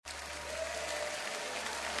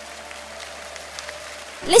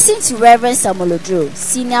Listen to Reverend Samuel Odro,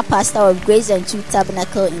 Senior Pastor of Grace and Truth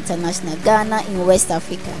Tabernacle International, Ghana in West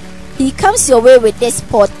Africa. He comes your way with this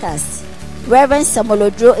podcast. Reverend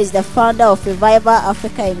Samuel Odro is the founder of Revival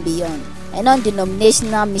Africa and Beyond, a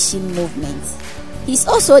non-denominational mission movement. He's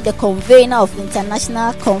also the convener of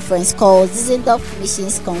international conference called Zizendorf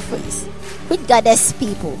Missions Conference, which gathers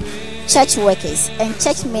people, church workers, and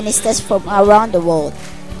church ministers from around the world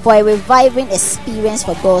for a reviving experience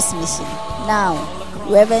for God's mission. Now,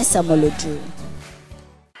 Reverend Samuel Odro.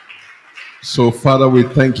 So, Father, we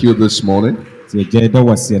thank you this morning for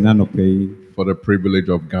the privilege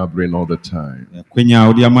of gathering all the time.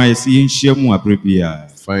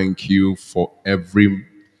 Thank you for every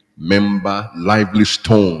member, lively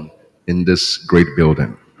stone in this great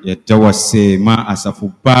building.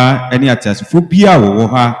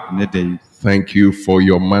 Thank you for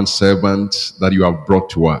your manservant that you have brought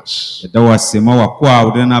to us.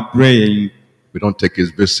 We don't take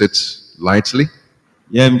his visit lightly.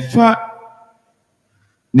 It's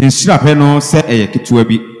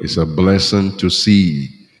a blessing to see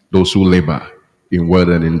those who labor in word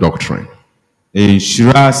and in doctrine. We pray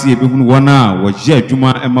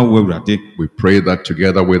that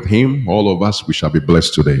together with him, all of us, we shall be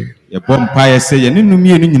blessed today.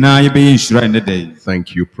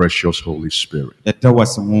 Thank you, precious Holy Spirit.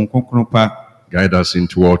 Guide us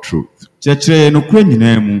into all truth.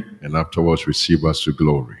 And afterwards receive us to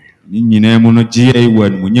glory. In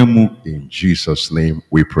Jesus' name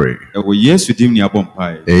we pray.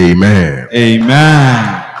 Amen.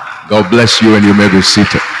 Amen. God bless you, and you may be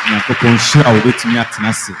seated.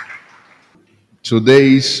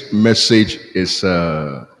 Today's message is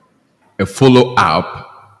a follow-up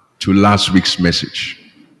to last week's message.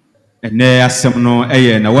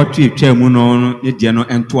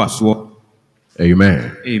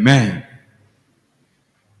 Amen. Amen.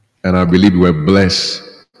 And I believe we were blessed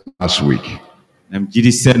last week. How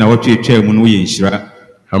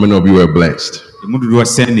many of you were blessed?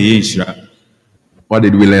 What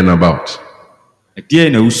did we learn about?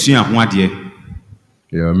 There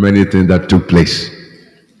are many things that took place.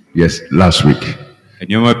 Yes, last week.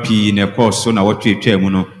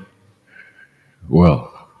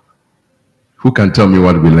 Well, who can tell me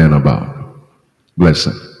what we learned about?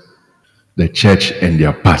 Blessing. The church and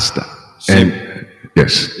their pastor. And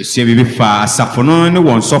yes.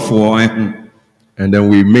 And then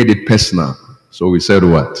we made it personal. So we said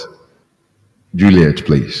what? Juliet,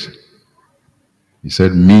 please. He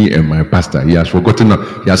said, me and my pastor. He has forgotten.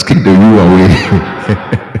 He has kicked the you away.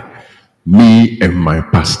 Me and my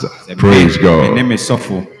pastor. Praise God.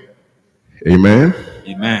 Amen.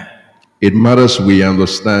 Amen. It matters we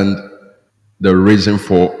understand the reason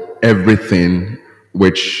for everything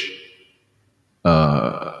which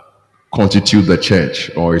constitute the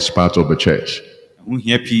church or is part of the church.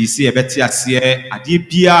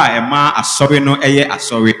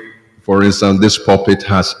 For instance, this pulpit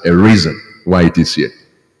has a reason why it is here.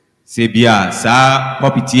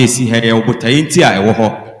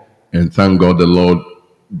 And thank God the Lord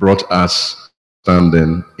brought us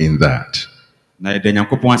standing in that.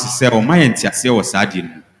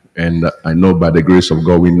 And I know by the grace of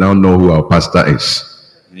God, we now know who our pastor is.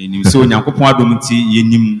 Your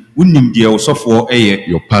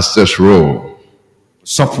pastor's role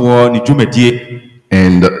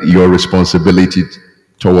and your responsibility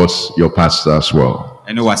towards your pastor as well.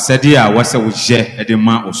 I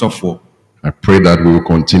pray that we will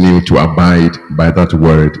continue to abide by that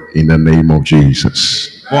word in the name of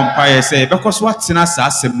Jesus.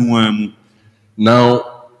 Now,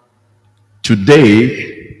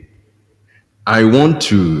 today, I want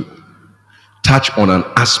to touch on an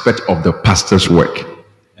aspect of the pastor's work.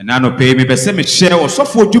 And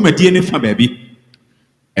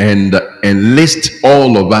enlist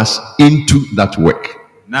all of us into that work.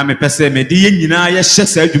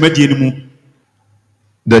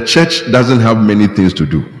 The church doesn't have many things to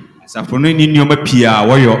do.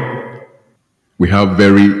 We have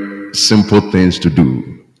very simple things to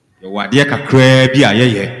do,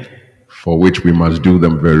 for which we must do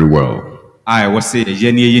them very well.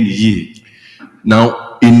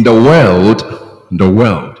 Now, in the world,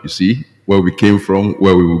 you see, where we came from,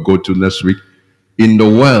 where we will go to next week, in the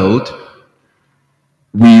world,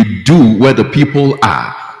 we do, where the people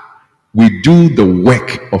are, we do the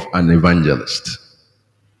work of an evangelist.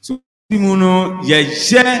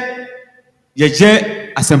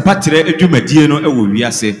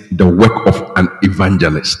 The work of an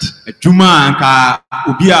evangelist.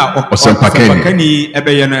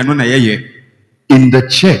 In the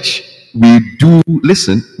church, we do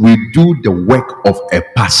the work of a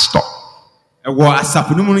pastor.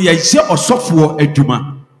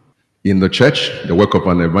 In the church, the work of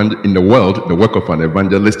an evangelist. In the world, the work of an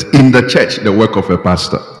evangelist. In the church, the work of a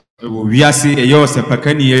pastor.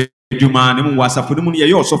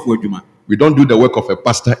 We don't do the work of a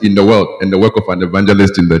pastor in the world and the work of an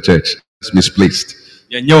evangelist in the church. It's misplaced.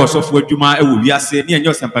 Because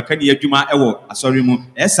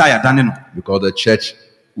the church,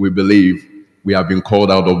 we believe, we have been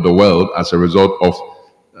called out of the world as a result of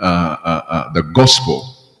the gospel.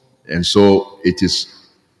 And so it is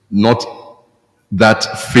not that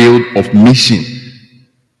field of mission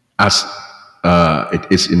as it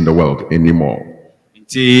is in the world anymore.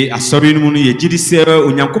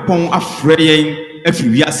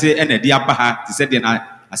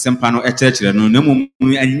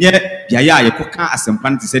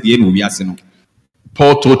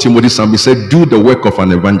 Paul told Timothy something. He said, do the work of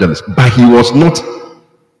an evangelist. But he was not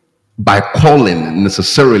by calling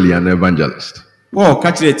necessarily an evangelist. Paul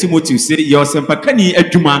catched Timothy say, "Your sempakani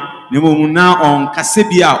eduma, nemuna on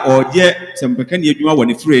kasebia or ye sempakani eduma when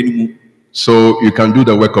it's free." So you can do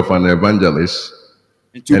the work of an evangelist,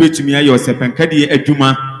 but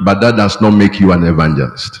that does not make you an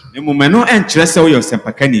evangelist.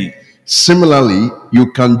 Similarly,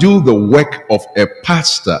 you can do the work of a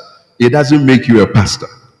pastor. It doesn't make you a pastor.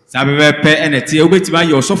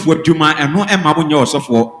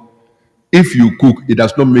 If you cook, it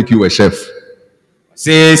does not make you a chef.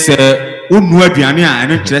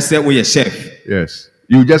 Yes.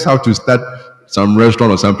 You just have to start some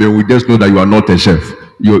restaurant or something. We just know that you are not a chef.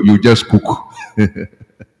 You just cook.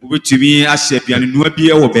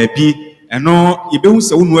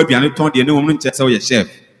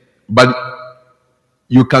 But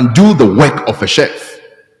you can do the work of a chef,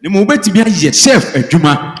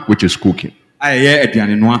 which is cooking.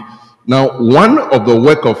 Now, one of the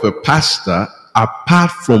work of a pastor,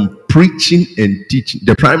 apart from preaching and teaching,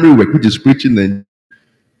 the primary work, which is preaching, and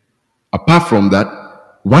apart from that,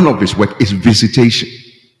 one of his work is visitation.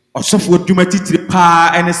 I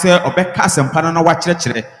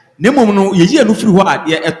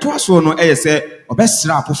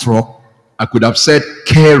could have said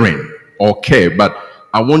caring or care, but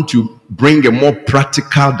I want to bring a more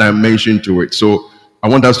practical dimension to it. So I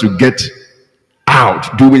want us to get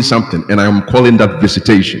out doing something, and I am calling that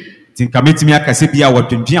visitation.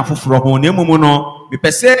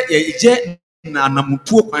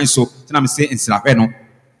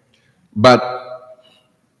 But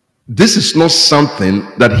this is not something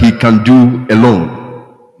that he can do alone.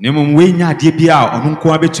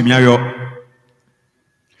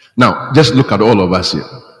 Now, just look at all of us here.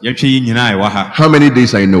 How many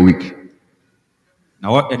days are in a week?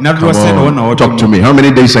 Come on, talk to me. How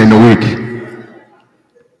many days are in a week?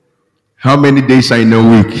 How many days are in a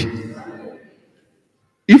week?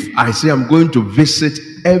 If I say I'm going to visit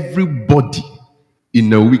everybody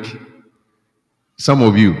in a week, some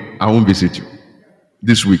of you, I won't visit you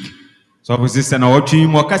this week. So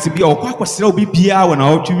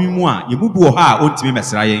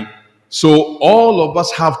all of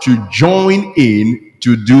us have to join in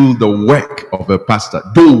to do the work of a pastor,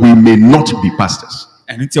 though we may not be pastors.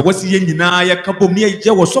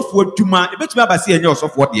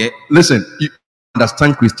 Listen, you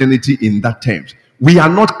understand Christianity in that terms. We are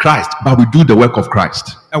not Christ, but we do the work of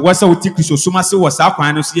Christ. We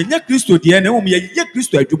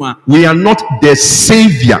are not the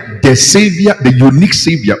savior, the unique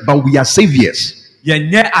savior, but we are saviors. We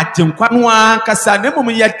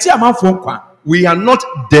are not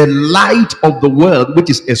the light of the world,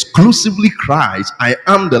 which is exclusively Christ. I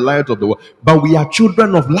am the light of the world, but we are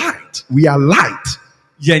children of light. We are light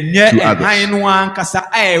to others.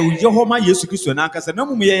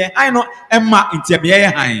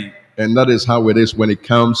 And that is how it is when it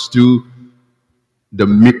comes to the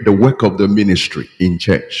work of the ministry in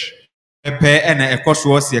church.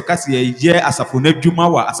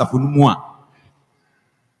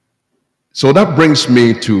 So that brings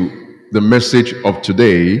me to the message of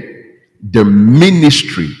today, the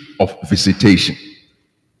ministry of visitation.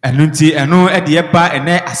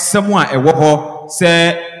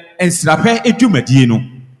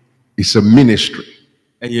 It's a ministry.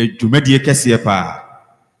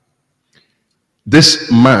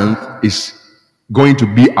 This month is going to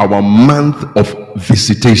be our month of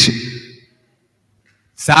visitation.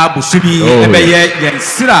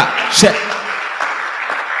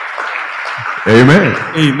 Amen.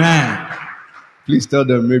 Amen. Please tell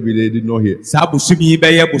them maybe they did not hear.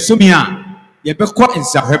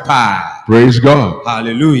 Praise God.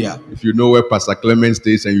 Hallelujah. If you know where Pastor Clement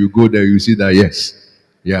stays and you go there, you see that, yes.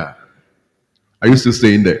 Yeah. Are you still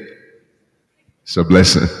staying there? It's a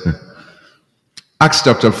blessing. Acts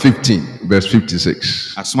chapter 15, verse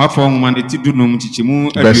 56.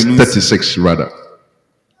 Verse 36, rather.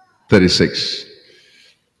 36.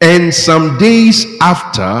 And some days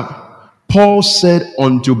after, Paul said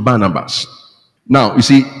unto Barnabas. Now, you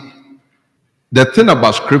see, the thing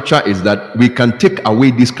about scripture is that we can take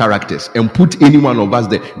away these characters and put any one of us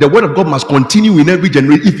there. The word of God must continue in every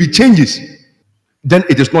generation. If it changes, then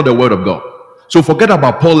it is not the word of God. So forget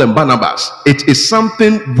about Paul and Barnabas. It is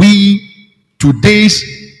something we, today's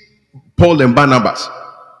Paul and Barnabas,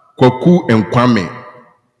 Kwaku and Kwame,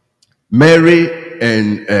 Mary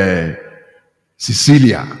and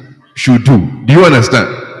Cecilia should do. Do you understand?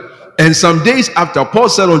 And some days after, Paul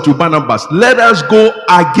said unto Barnabas, let us go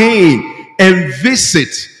again and visit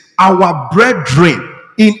our brethren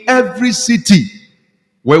in every city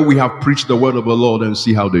where we have preached the word of the Lord and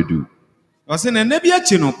see how they do. Now,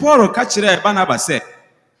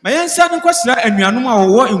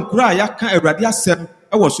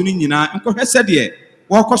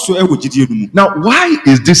 why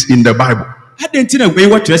is this in the Bible?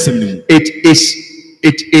 It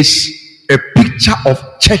is a picture of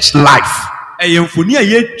church life.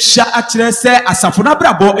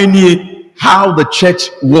 How the church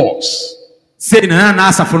was,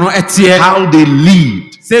 how they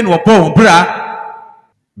lived.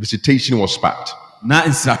 Visitation was sparked.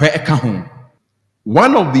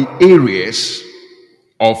 One of the areas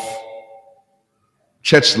of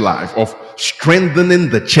church life, of strengthening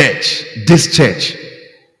the church, this church,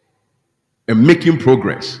 and making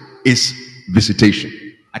progress, is visitation.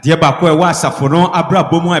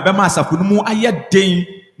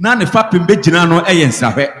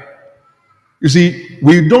 You see,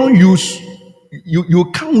 we don't use, you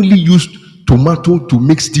can't only use tomato to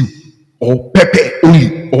make stew, or pepper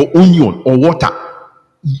only, or onion, or water.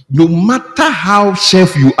 No matter how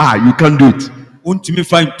chef you are, you can't do it.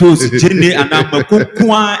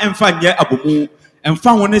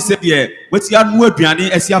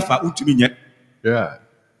 Yeah.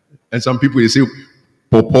 And some people, they say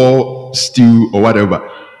pawpaw stew or whatever,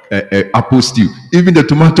 apple stew. Even the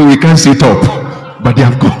tomato, we can't sit up, but they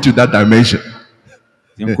have gone to that dimension.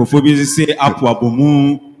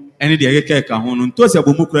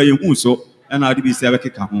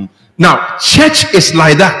 Now, church is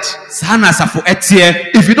like that.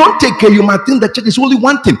 If you don't take care, you might think the church is only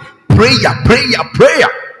one thing: prayer, prayer, prayer.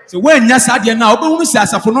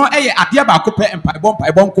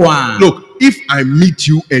 Look, if I meet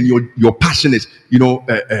you and your passion is,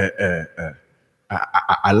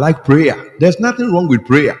 I like prayer. There's nothing wrong with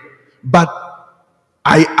prayer, but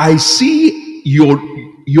I see your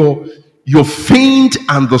faint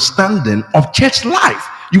understanding of church life.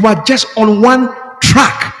 You are just on one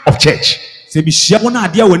track of church. So in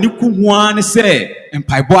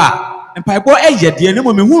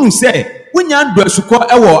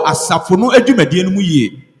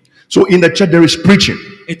the church there is preaching.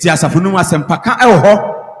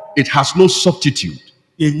 It has no substitute.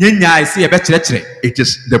 It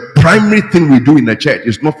is the primary thing we do in the church.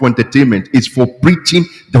 It's not for entertainment, it's for preaching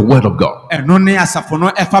the word of God.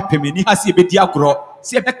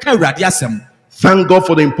 Thank God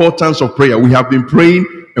for the importance of prayer. We have been praying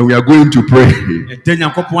and we are going to pray.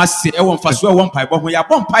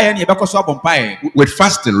 With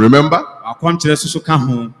fasting, remember?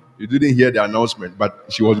 You didn't hear the announcement, but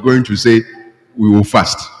she was going to say we will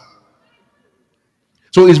fast.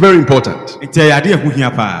 So it's very important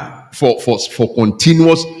for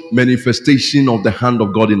continuous manifestation of the hand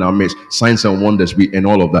of God in our midst, signs and wonders, and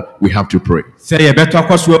all of that. We have to pray.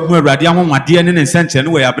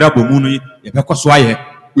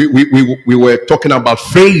 We were talking about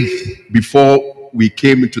faith before we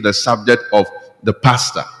came into the subject of the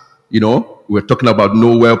pastor. We were talking about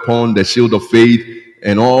no weapon, the shield of faith,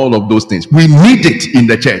 and all of those things. We need it in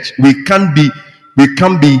the church. We can't be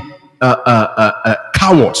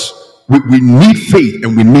cowards. We need faith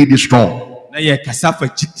and we need it strong.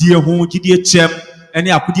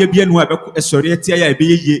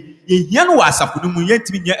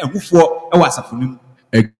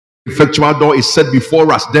 Effectual door is set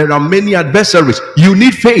before us. There are many adversaries. You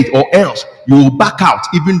need faith, or else you will back out,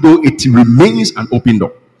 even though it remains an open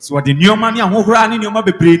door. So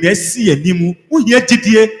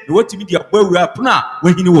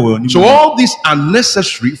all these are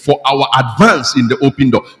necessary for our advance in the open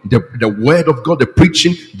door. The word of God, the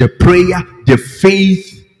preaching, the prayer, the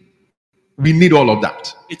faith. We need all of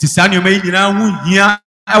that.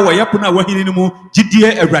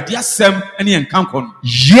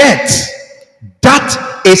 Yet,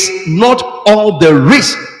 that is not all there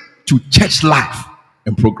is to church life.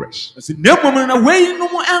 and progress. The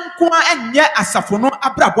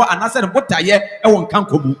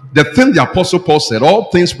thing the Apostle Paul said,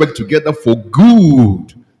 all things work together for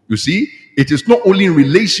good. You see, it is not only in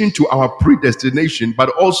relation to our predestination, but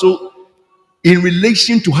also in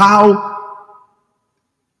relation to how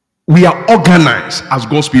we are organized as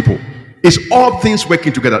God's people. It's all things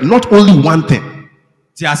working together, not only one thing.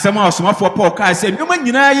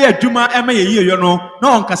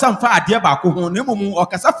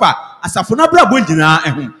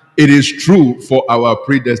 It is true for our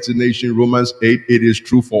predestination, Romans 8. It is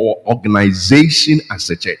true for our organization as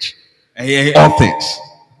a church. All things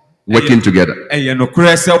working together.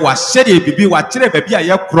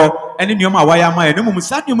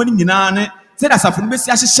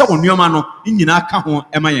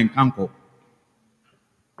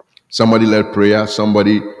 Somebody led prayer,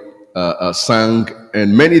 somebody sang,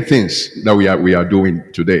 and many things that we are doing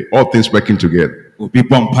today. All things working together.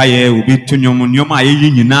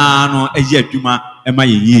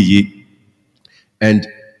 And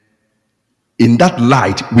in that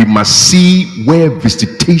light, we must see where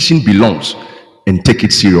visitation belongs and take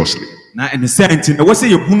it seriously.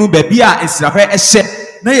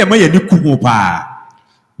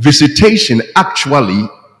 Visitation actually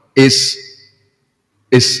is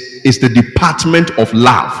the department of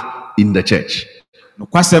love in the church.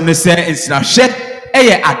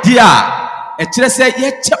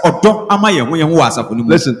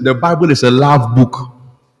 Listen, the Bible is a love book.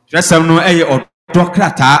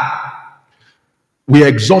 We are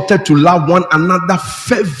exhorted to love one another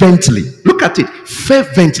fervently. Look at it,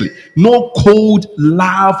 fervently. No cold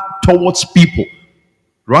love towards people,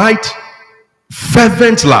 right?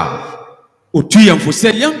 Fervent love. And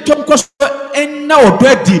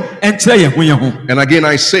again,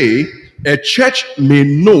 I say, a church may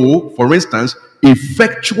know, for instance,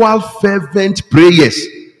 effectual fervent prayers,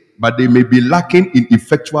 but they may be lacking in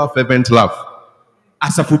effectual fervent love. I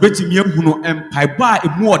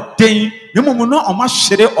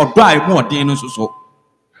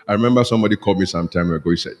remember somebody called me some time ago.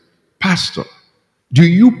 He said, "Pastor, do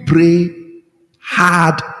you pray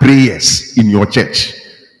hard prayers in your church?"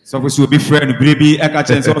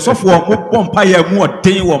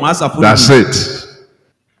 That's it.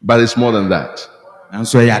 But it's more than that.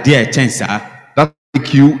 That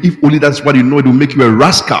make you, if only that's what you know, it will make you a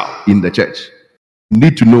rascal in the church. You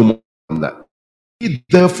need to know more than that. Be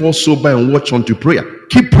therefore sober and watch unto prayer.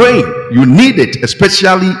 Keep praying. You need it,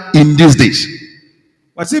 especially in these days.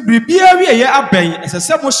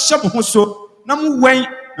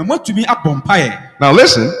 Now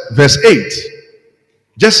listen, verse 8.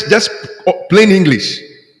 Just plain English,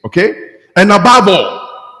 okay? And above all,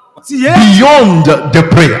 beyond the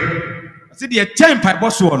prayer,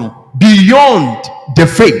 beyond the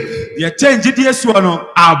faith,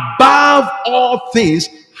 above all things,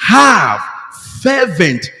 have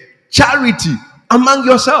fervent charity among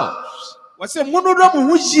yourselves.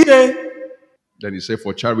 Then he said,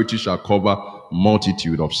 for charity shall cover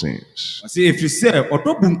multitude of sins.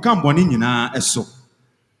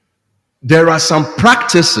 There are some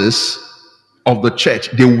practices of the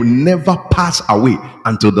church, they will never pass away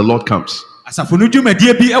until the Lord comes.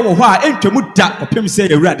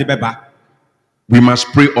 We must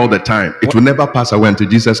pray all the time. It will never pass away until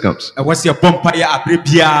Jesus comes. We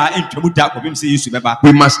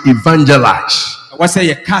must evangelize.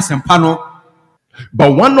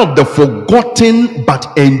 But one of the forgotten but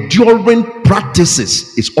enduring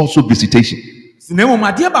practices is also visitation.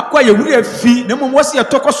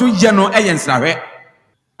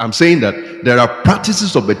 I'm saying that there are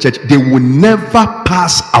practices of the church, they will never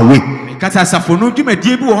pass away.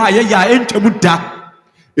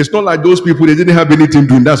 It's not like those people, they didn't have anything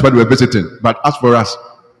doing, that's why they were visiting. But as for us,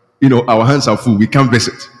 you know, our hands are full, we can't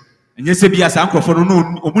visit.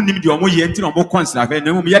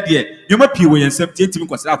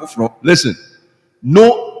 Listen,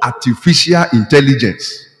 no artificial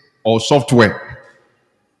intelligence or software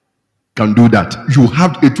can do that. You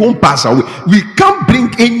have, it won't pass away. We can't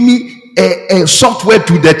bring any software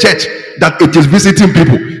to the church that it is visiting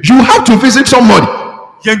people. You have to visit somebody.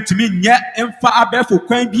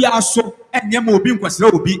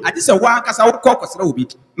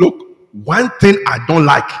 Look, one thing I don't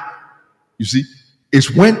like, you see,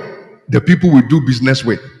 is when the people we do business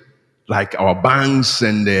with, like our banks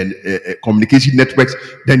and then communication networks,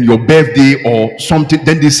 then your birthday or something,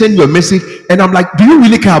 then they send you a message, and I'm like, do you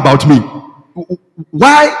really care about me?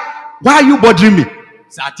 Why are you bothering me?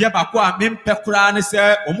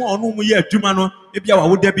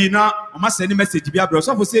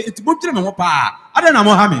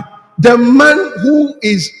 the man who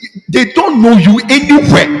is, they don't know you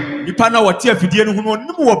anywhere.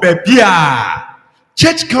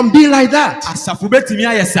 Church can be like that.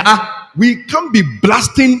 We can't be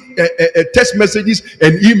blasting text messages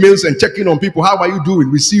and emails and checking on people. How are you doing?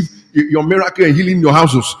 Receive your miracle and healing in your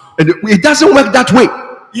houses. And it doesn't work that way.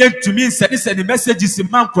 To me, send messages in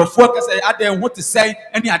man what to say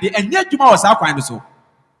and so.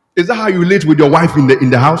 Is that how you relate with your wife in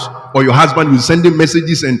the house, or your husband? You sending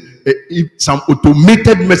messages and some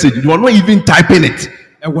automated message. You are not even typing it.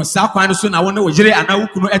 Another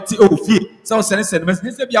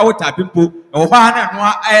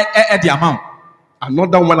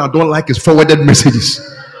one I don't like is forwarded messages.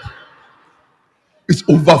 It's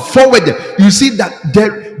over forwarded. You see that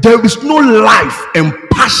there is no life and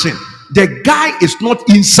passion. The guy is not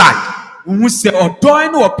inside.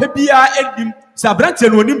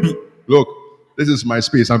 Look, this is my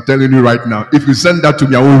space. I'm telling you right now. If you send that to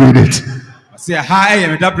me, I will read it.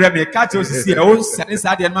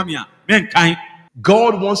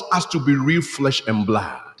 God wants us to be real flesh and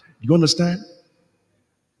blood. You understand?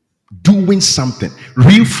 Doing something,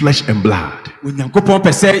 real flesh and blood. Let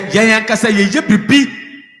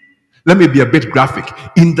me be a bit graphic.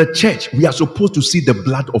 In the church, we are supposed to see the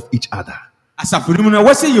blood of each other.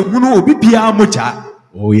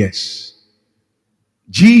 Oh yes.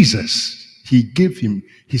 Jesus, he gave him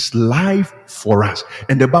his life for us.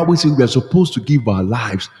 And the Bible says we are supposed to give our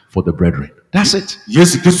lives for the brethren. That's it.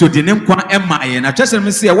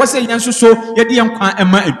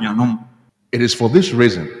 It is for this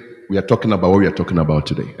reason we are talking about what we are talking about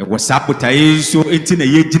today.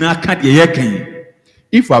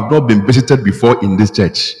 If I have not been visited before in this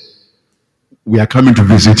church, we are coming to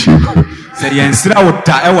visit you. It's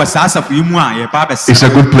a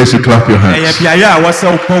good place to clap your hands.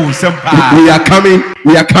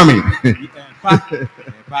 We are coming.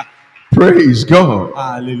 Praise God.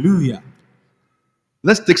 Hallelujah.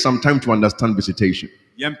 Let's take some time to understand visitation.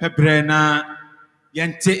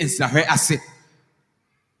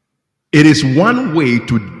 It is one way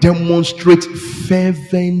to demonstrate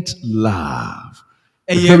fervent love.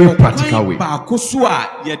 A very practical way.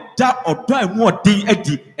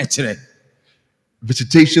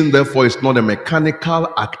 Visitation, therefore, is not a mechanical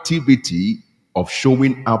activity of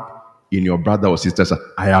showing up in your brother or sister's.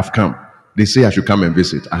 I have come. They say I should come and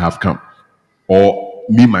visit. I have come. Or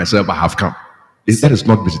me, myself, I have come. That is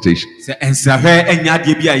not visitation.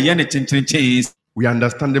 We are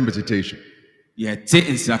understanding visitation.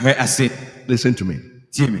 Listen to me.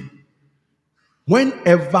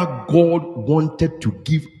 Whenever God wanted to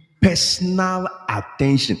give personal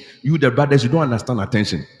attention, you the brothers, you don't understand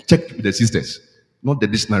attention. Check the sisters, not the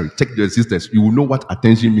dictionary. Check the sisters. You will know what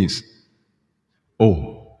attention means.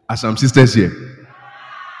 Oh, are some sisters here?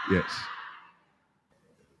 Yes.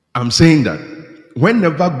 I'm saying that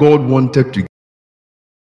whenever God wanted to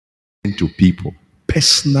give to people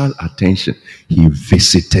personal attention, he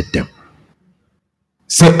visited them.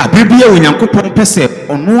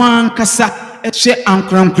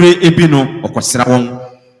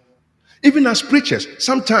 Even as preachers,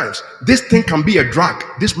 sometimes this thing can be a drag.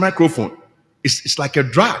 This microphone, it's like a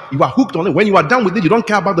drag. You are hooked on it. When you are done with it, you don't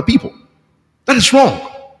care about the people. That is wrong.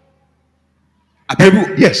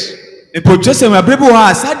 Yes. You enjoy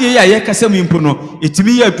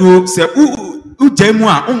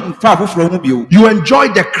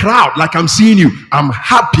the crowd like I'm seeing you. I'm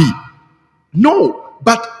happy. No,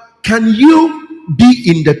 but can you be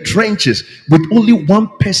in the trenches with only one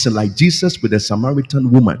person, like Jesus with the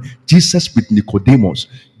Samaritan woman, Jesus with Nicodemus,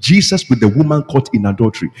 Jesus with the woman caught in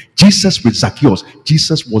adultery, Jesus with Zacchaeus?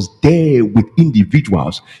 Jesus was there with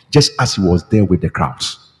individuals just as he was there with the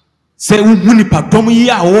crowds.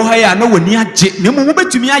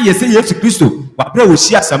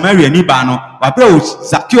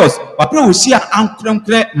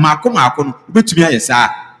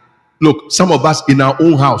 Look, some of us in our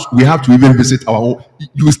own house, we have to even visit our own.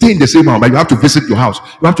 You stay in the same house, but you have to visit your house.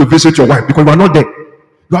 You have to visit your wife because you are not there.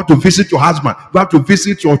 You have to visit your husband. You have to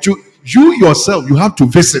visit your children. You yourself, you have to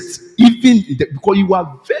visit, even because you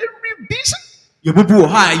are very busy. We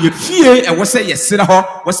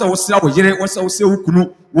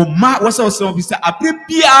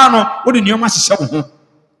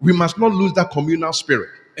must not lose that communal spirit.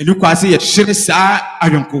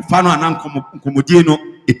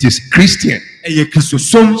 It is Christian.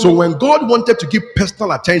 So when God wanted to give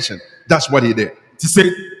personal attention, that's what he did.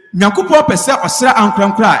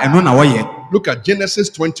 Look at Genesis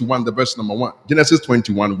 21, the verse number 1. Genesis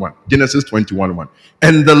 21, 1. Genesis 21, 1.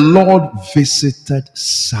 And the Lord visited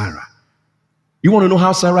Sarah. You want to know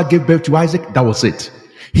how Sarah gave birth to Isaac? That was it.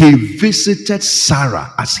 He visited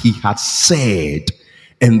Sarah as he had said,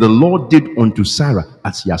 and the Lord did unto Sarah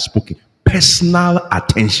as he had spoken. Personal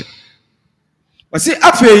attention. Ɔsi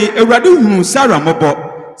afei Awurade hunu Sarah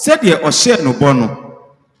mmɔbɔ sɛdeɛ ɔhyɛ no bɔ no.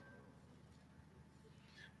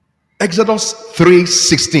 Exodus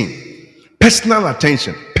 3:16. Personal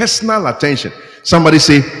attention. Personal attention. Somebody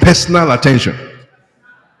say personal attention.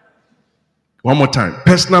 One more time.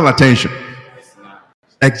 Personal attention.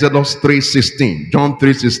 Exodus 3:16. John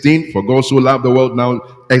 3:16. For God so loved the world now.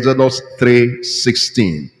 Exodus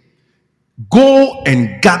 3:16. Go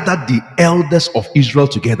and gather the elders of Israel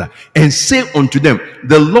together and say unto them,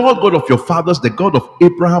 the Lord God of your fathers, the God of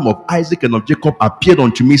Abraham, of Isaac, and of Jacob, appeared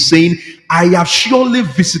unto me, saying, I have surely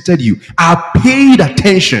visited you. I have paid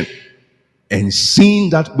attention and seen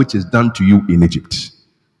that which is done to you in Egypt.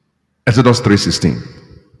 Exodus 3:16.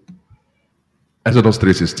 Exodus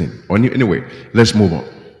 3:16. Anyway, let's move on.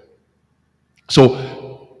 So,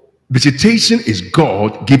 visitation is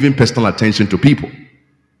God giving personal attention to people.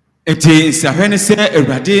 And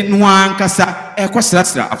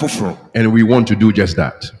we want to do just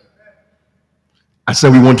that. I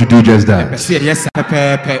said we want to do just that.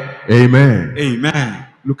 Amen. Amen.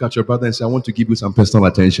 Look at your brother and say, I want to give you some personal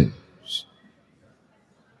attention.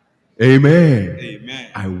 Amen. Amen.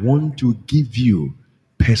 I want to give you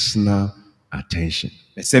personal attention.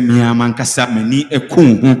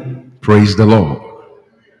 Praise the Lord.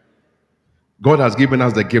 God has given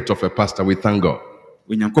us the gift of a pastor. We thank God.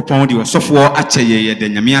 But the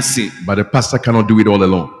pastor cannot do it all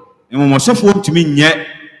alone.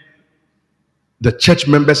 The church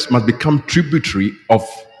members must become tributary of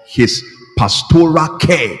his pastoral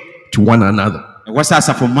care to one another.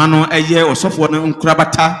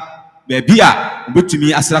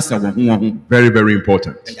 Very, very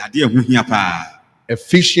important.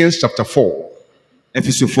 Ephesians chapter 4.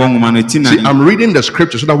 See, I'm reading the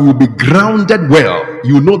scripture so that we will be grounded well.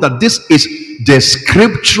 You know that this is the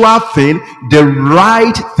scriptural thing, the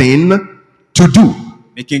right thing to do.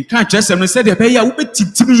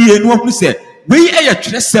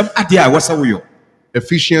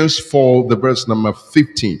 Ephesians 4, the verse number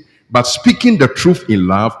 15. But speaking the truth in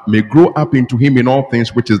love may grow up into him in all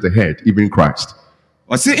things, which is the head, even Christ.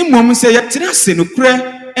 From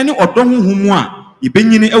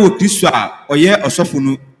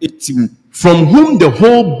whom the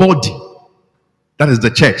whole body, that is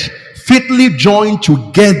the church, fitly joined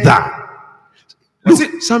together.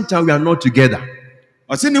 Look, sometimes we are not together.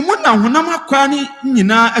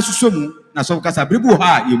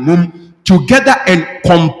 Together and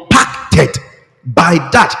compacted by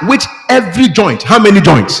that which every joint. How many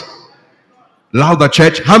joints? Louder,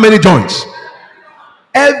 church. How many joints?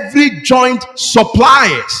 Every joint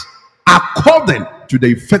supplies according to the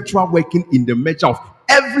effectual working in the measure of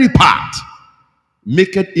every part,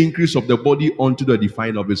 make it increase of the body unto the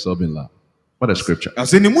define of itself in love. What a scripture.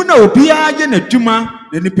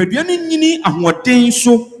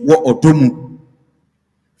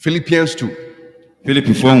 Philippians 2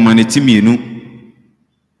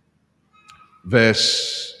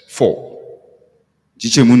 verse 4.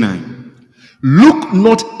 Look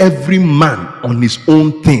not every man on his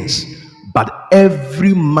own things, but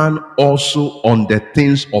every man also on the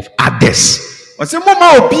things of others. Look,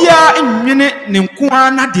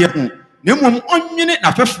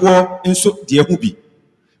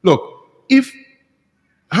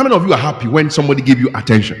 how many of you are happy when somebody gives you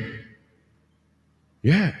attention?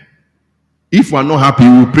 Yeah. If we are not happy,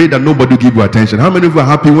 we will pray that nobody will give you attention. How many of you are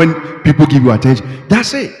happy when people give you attention?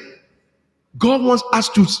 That's it. God wants us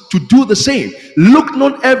to do the same. Look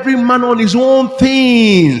not every man on his own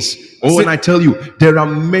things. Oh, and I tell you, there are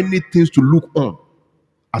many things to look on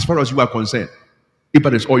as far as you are concerned. If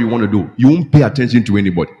that is all you want to do, you won't pay attention to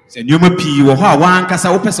anybody.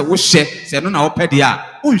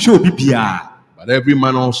 But every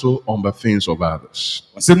man also on the things of others.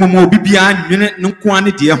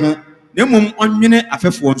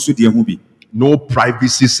 No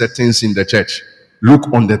privacy settings in the church.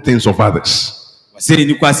 Look on the things of others.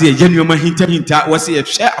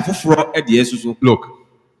 Look,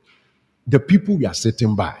 the people we are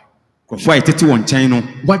sitting by,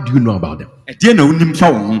 what do you know about them?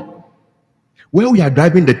 Where we are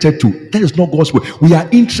driving the church to, that is not God's way. We are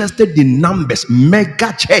interested in numbers,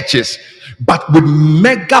 mega churches, but with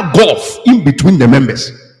mega gulf in between the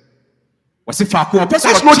members. That's no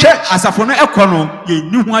church.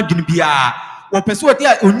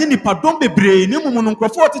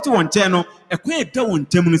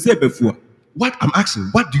 What I'm asking,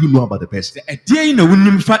 what do you know about the person? Do you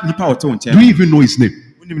even know his name?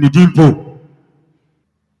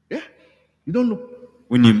 Yeah, you don't know.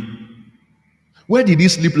 Where did he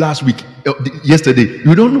sleep last week? Yesterday?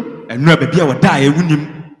 You don't know.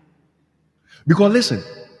 Because listen,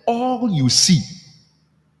 all you see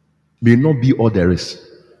may not be all there is.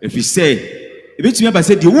 If you say,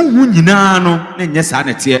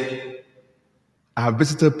 I have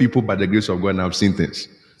visited people by the grace of God and I've seen things.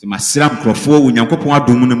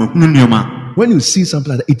 When you see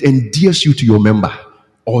something like that, it endears you to your member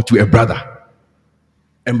or to a brother.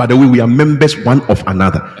 And by the way, we are members one of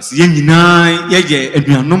another.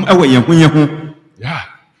 Yeah.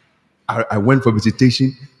 I went for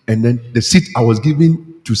visitation, and then the seat I was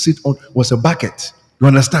given to sit on was a bucket. You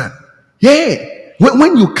understand? Yeah.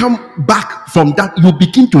 When you come back from that, you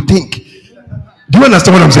begin to think. Do you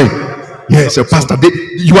understand what I'm saying? Yes, a pastor.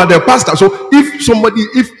 You are the pastor. So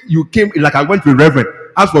if you came, like I went to Reverend,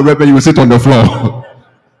 ask for Reverend, you will sit on the floor.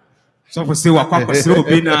 So for say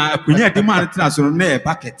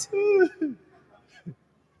bucket.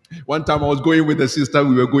 One time I was going with a sister,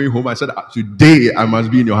 we were going home. I said, today I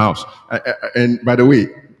must be in your house. And by the way,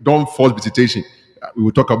 don't force visitation. We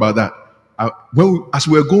will talk about that. As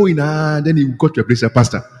we were going, then he got to a place,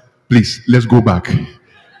 Pastor, please, let's go back.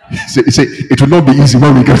 He said, it will not be easy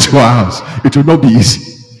when we get to our house. It will not be easy.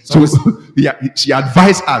 So yeah, she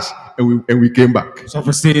advised us, and we came back. So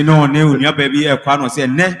for saying no, baby, say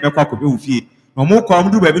no more come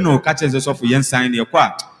do baby no catches us off yen sign your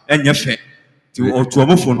quack and your fat to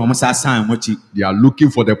almost sign what they are looking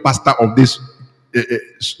for the pastor of this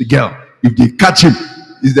girl. If they catch him,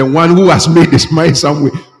 is the one who has made his mind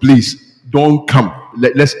somewhere. Please don't come.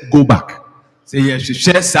 Let's go back. Say yes, she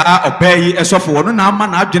says, obey a software. No,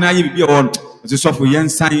 man, I've denied you on the software yen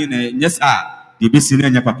sign. Yes, the busy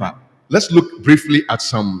and your papa. Let's look briefly at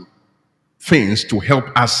some things to help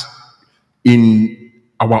us in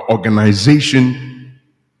our organization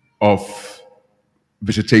of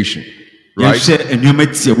visitation, right? And you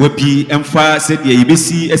might see what be said,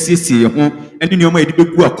 ABC,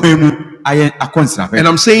 and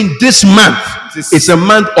I'm saying this month is a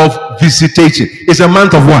month of visitation. It's a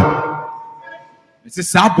month of what?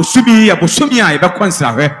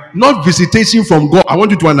 Not visitation from God. I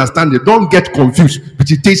want you to understand it. Don't get confused.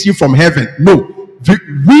 Visitation from heaven. No.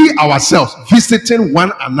 We ourselves visiting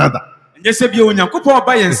one another.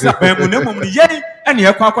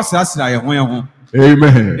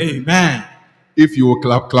 Amen. Amen. If you will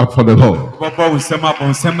clap for the Lord.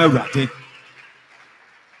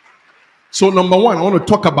 So number one, I want to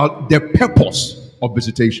talk about the purpose of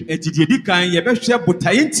visitation. Then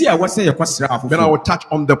I will touch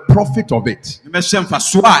on the profit of it.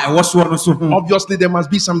 Obviously, there must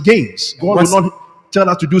be some gains. God will not tell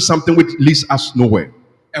us to do something which leads us nowhere.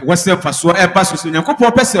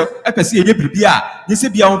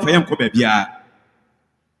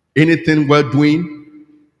 Anything we're doing,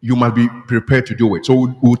 you must be prepared to do it.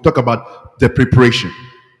 So we'll talk about the preparation.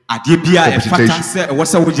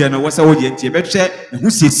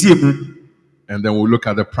 And then we'll look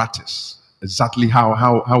at the practice. Exactly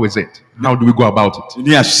how is it? How do we go about it?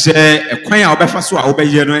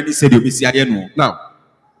 Now,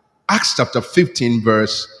 Acts chapter 15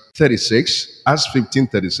 verse 36. Acts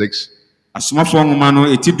 15:36.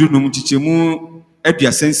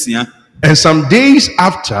 And some days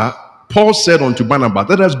after, Paul said unto Barnabas,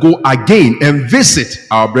 let us go again and visit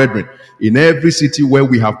our brethren in every city where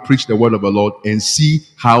we have preached the word of the Lord and see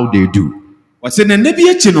how they do. In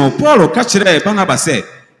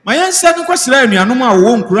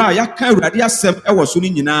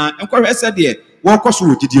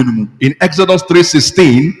Exodus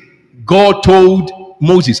 3:16, God told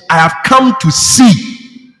Moses, I have come to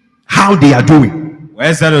see how they are doing. So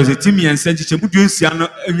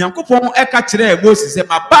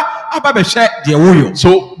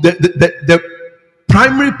the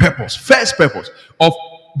primary purpose, first purpose of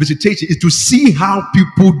visitation is to see how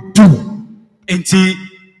people do.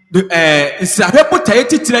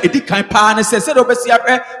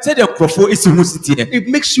 It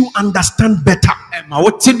makes you understand better.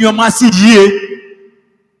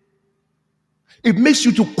 It makes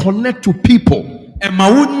you to connect to people.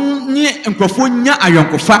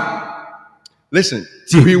 Listen,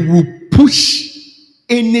 we will push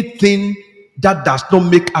anything that does not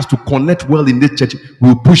make us to connect well in this church. We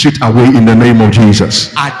will push it away in the name of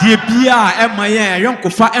Jesus.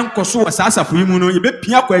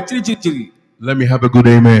 Let me have a good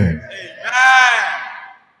amen.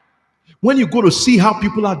 When you go to see how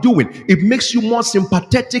people are doing, it makes you more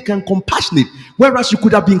sympathetic and compassionate, whereas you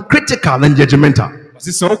could have been critical and judgmental.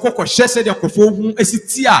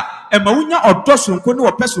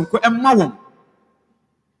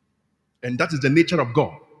 And that is the nature of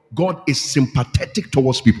God. God is sympathetic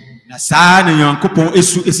towards people.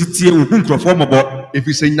 If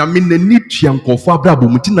you say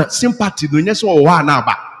sympathy,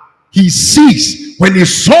 he sees. When he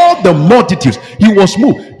saw the multitudes, he was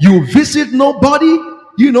moved. You visit nobody,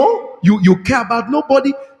 you care about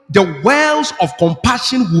nobody. The wells of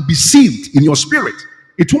compassion will be sealed in your spirit.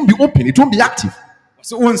 It won't be open, it won't be active.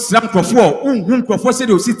 So the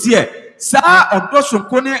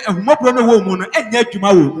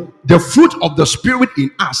fruit of the spirit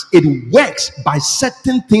in us, it works by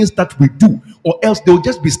certain things that we do, or else they will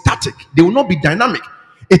just be static. They will not be dynamic.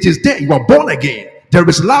 It is there. You are born again. There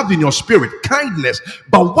is love in your spirit, kindness.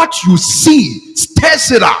 But what you see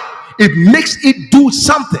stirs it up. It makes it do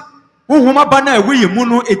something.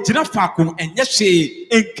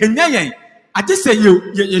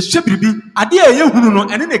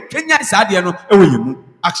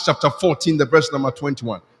 Acts chapter 14, the verse number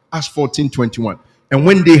 21. Acts 14:21. And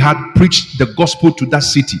when they had preached the gospel to that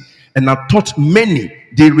city and had taught many,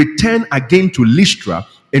 they returned again to Lystra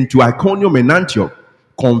and to Iconium and Antioch,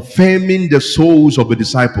 confirming the souls of the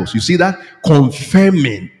disciples. You see that?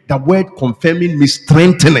 Confirming. The word confirming means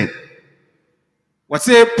strengthening. What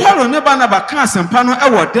say Paul never never cast and pano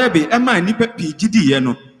ever debby and my nipper PGD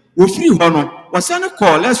no. Free honor was an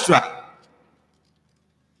call Lystra,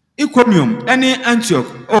 Iconium, any Antioch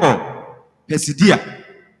or Pisidia.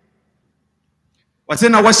 What's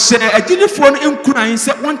in our share a telephone in crying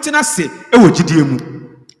said one thing I say,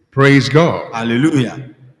 praise God. Hallelujah.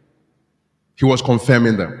 He was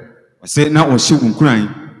confirming them. I said now was she crying.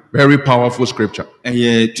 Very powerful scripture.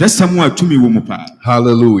 Just someone to me,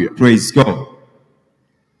 hallelujah. Praise God.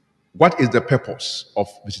 What is the purpose of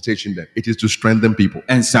visitation then? It is to strengthen people.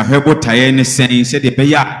 And Sahebo Tayane saying, said the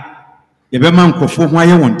Beya,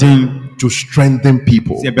 to strengthen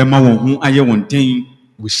people.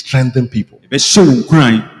 We strengthen people.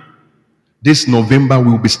 This November we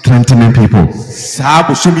will be strengthening people.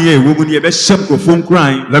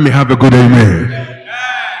 Let me have a good amen.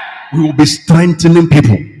 We will be strengthening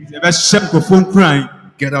people.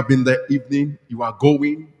 Get up in the evening, you are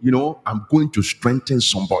going, I'm going to strengthen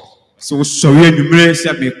somebody. So sorry,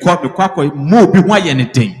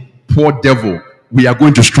 poor devil, we are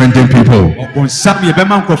going to strengthen people.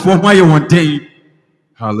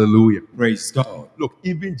 Hallelujah. Praise God. Look,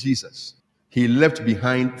 even Jesus, he left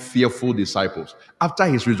behind fearful disciples. After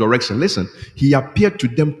his resurrection, listen, he appeared to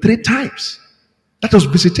them 3 times. That was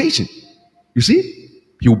visitation. You see,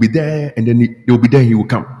 he will be there and then he will be there, he will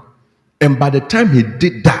come. And by the time he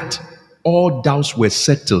did that, all doubts were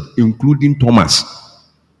settled, including Thomas.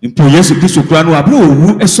 Now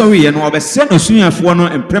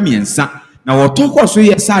what talk also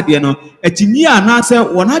yes sad no etinia na say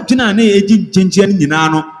wona dwena na eji nkyɛnkyɛn nyinaa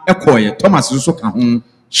no ekoye Thomas so ka ho.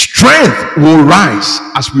 Strength will rise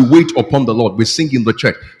as we wait upon the Lord. We sing in the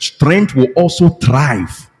church. Strength will also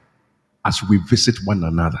thrive as we visit one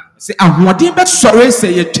another. Say ahode be sɔre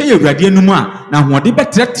sɛ yɛtwe Awurade anum a na ahode be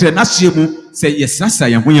trɛtrɛ na hye mu sɛ yɛsrasa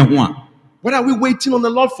yɛn ho yɛn ho a. What are we waiting on the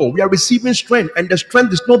Lord for? We are receiving strength and the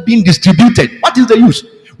strength is not being distributed. What is the use?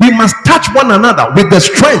 We must touch one another with the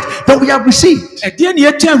strength that we have received.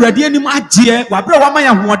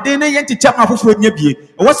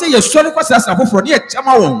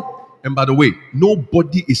 And by the way,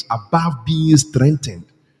 nobody is above being strengthened,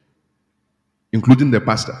 including the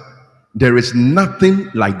pastor. There is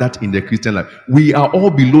nothing like that in the Christian life. We are all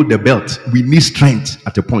below the belt. We need strength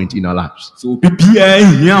at a point in our lives. So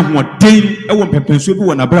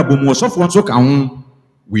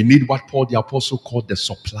we need what Paul the Apostle called the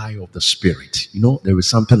supply of the Spirit. There is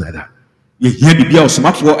something like that.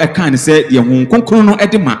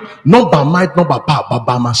 Not by might, not by power, but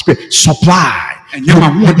by my spirit. Supply. You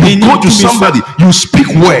go to somebody, you speak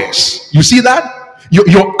words. You see that?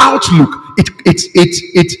 Your outlook,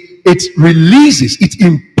 it releases, it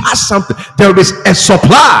imparts something. There is a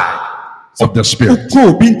supply of the Spirit.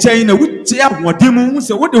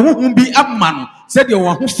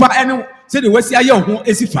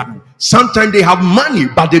 Sometimes they have money,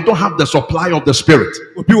 but they don't have the supply of the Spirit.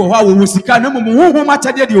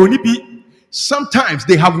 Sometimes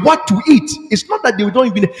they have what to eat. It's not that they don't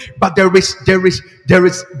even, but there is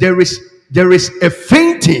a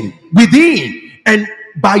fainting within, and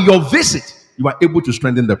by your visit, you are able to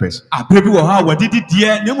strengthen the person.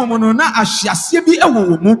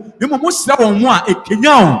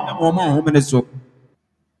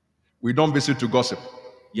 We don't visit to gossip.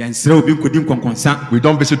 We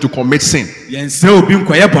don't visit to commit sin.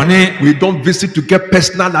 We don't visit to get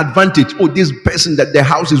personal advantage. Oh, this person that the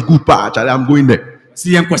house is good, but I'm going there.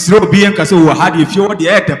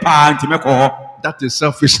 That is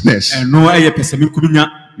selfishness.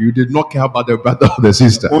 You did not care about the brother or the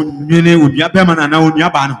sister.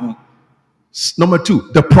 Number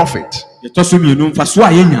 2, the prophet.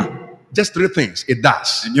 Just 3 things it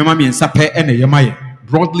does.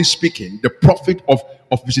 Broadly speaking, the prophet of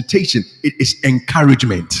visitation, it is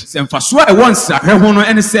encouragement.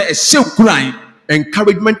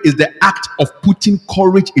 Encouragement is the act of putting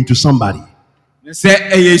courage into somebody. Look,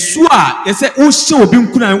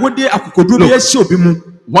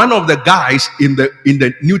 one of the guys in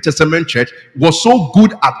the New Testament church was so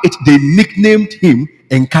good at it, they nicknamed him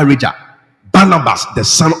Encourager. Barnabas, the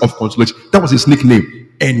son of consolation. That was his nickname,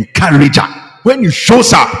 Encourager. When he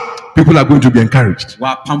shows up, people are going to be encouraged.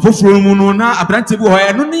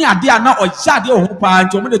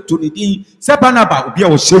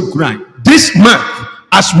 This month,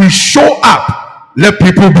 as we show up, let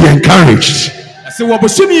people be encouraged. Can I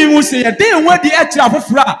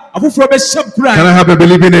have a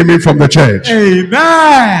believing amen from the church?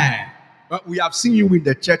 Amen. But we have seen you in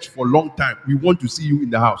the church for a long time. We want to see you in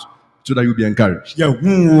the house so that you'll be encouraged.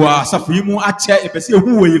 Daniel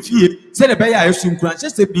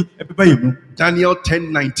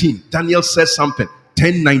 10:19. Daniel says something.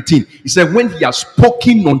 10:19. He said, when he has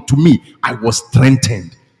spoken unto me, I was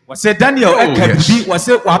strengthened.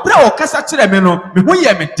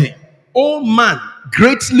 Oh man,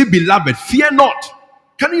 greatly beloved, fear not.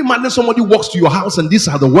 Can you imagine somebody walks to your house and these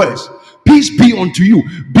are the words? Peace be unto you.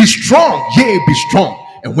 Be strong, yea, be strong.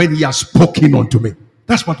 And when he has spoken unto me,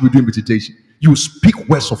 that's what we do in visitation. You speak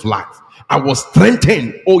words of life. I was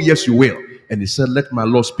strengthened. Oh yes, you will. And he said, let my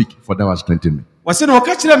Lord speak, for thou hast strengthened me.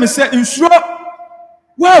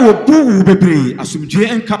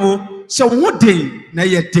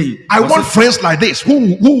 I want friends like this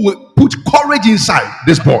who will put courage inside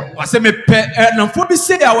this boy.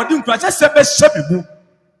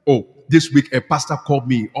 Oh, this week a pastor called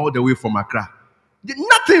me all the way from Accra.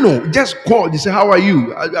 Nothing, no, just called. He said, how are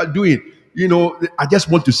you? How are you doing? You know, I just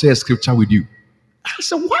want to say a scripture with you. I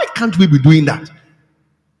said, why can't we be doing that?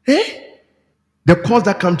 The calls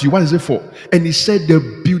that come to you, what is it for? And he said the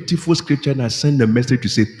beautiful scripture, and I sent a message to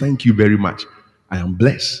say thank you very much. I am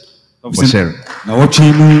blessed for sharing.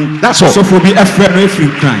 That's all. So for me, can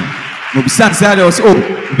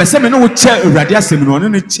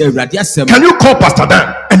you call Pastor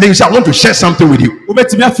Dan and then you say, I want to share something with you?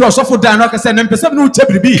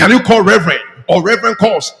 Can you call Reverend, or Reverend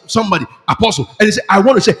calls somebody, Apostle, and they say, I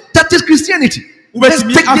want to say, that is Christianity. Let's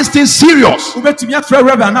take this thing serious. So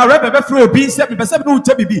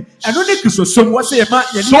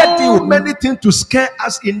many things to scare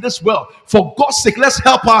us in this world. For God's sake, let's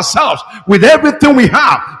help ourselves with everything we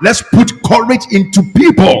have. Let's put courage into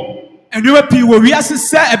people. And let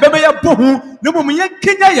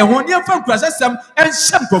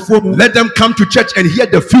them come to church and hear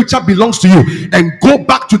the future belongs to you, and go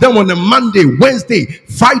back to them on a Monday, Wednesday,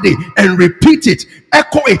 Friday, and repeat it,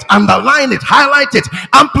 echo it, underline it, highlight it,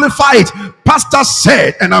 amplify it. Pastor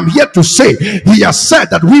said, and I'm here to say, he has said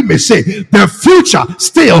that we may say the future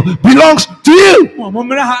still belongs to you.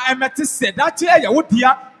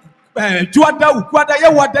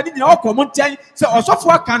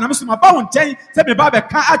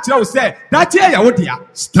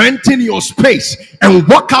 Strengthen your space and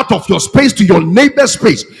walk out of your space to your neighbor's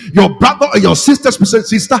space. Your brother or your sister,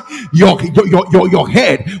 your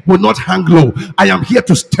head will not hang low. I am here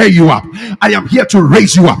to stir you up. I am here to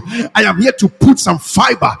raise you up. I am here to put some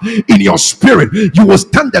fiber in your spirit. You will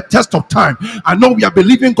stand the test of time. I know we are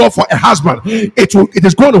believing God for a husband. It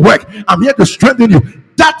is going to work. I'm here to strengthen you.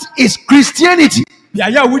 That is Christianity.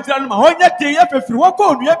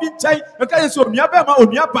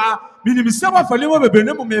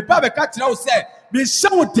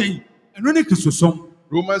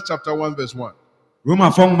 Romans chapter 1 verse 1.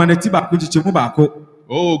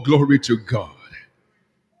 Oh, glory to God.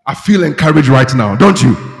 I feel encouraged right now, don't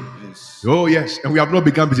you? Yes. Oh yes, and we have not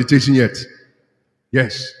begun visitation yet.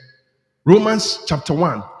 Yes. Romans chapter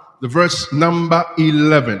 1, the verse number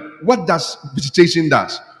 11. What does visitation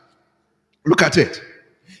does? Look at it.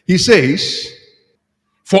 He says,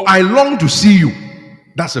 for I long to see you.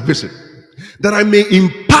 That's a visit. That I may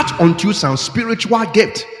impart unto you some spiritual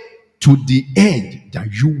gift, to the end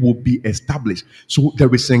that you will be established. So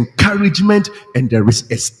there is encouragement and there is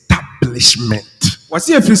establishment.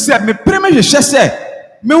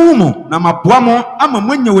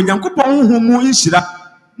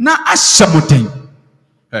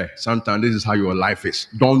 Hey, sometimes this is how your life is.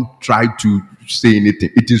 Don't try to say anything.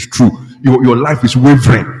 It is true. Your life is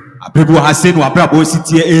wavering.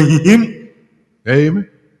 Amen.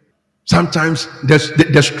 Sometimes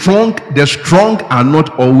the strong are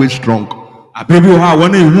not always strong.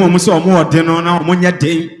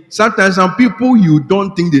 Sometimes some people you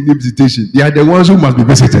don't think they need visitation. They are the ones who must be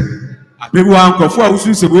visited.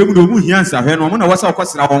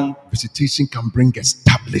 Visitation can bring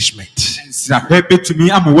establishment.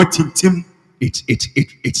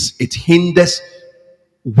 It hinders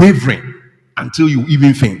wavering until you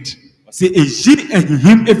even faint.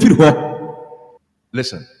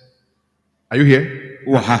 Listen, are you here?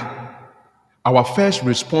 Our first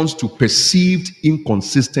response to perceived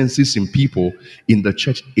inconsistencies in people in the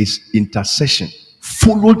church is intercession,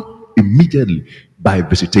 followed immediately by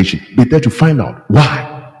visitation. Be there to find out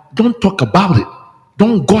why. Don't talk about it.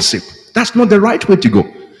 Don't gossip. That's not the right way to go.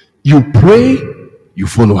 You pray, you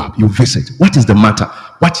follow up, you visit. What is the matter?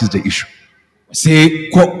 What is the issue?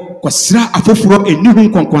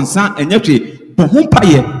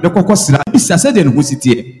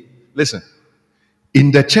 Listen,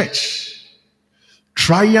 in the church,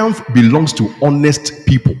 triumph belongs to honest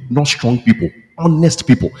people, not strong people. Honest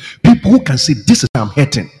people. People who can say, this is why I'm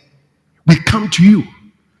hurting. We come to you.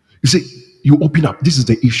 You say, you open up. This is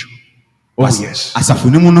the issue. Oh, yes.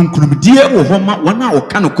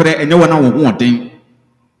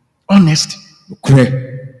 Honest.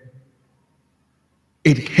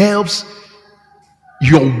 It helps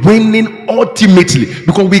your winning ultimately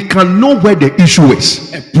because we can know where the issue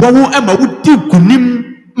is.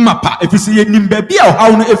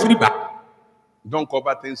 Don't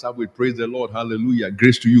cover things up with praise the Lord, hallelujah,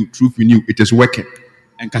 grace to you, truth in you. It is working.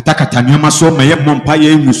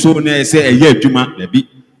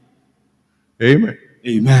 Amen.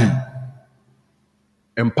 Amen.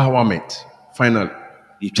 Empowerment. Finally.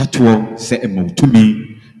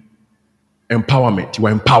 Empowerment. You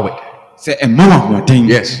are empowered.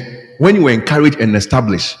 Yes. When you encourage and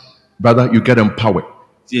establish, brother, you get empowered.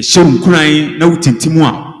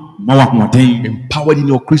 Empowered in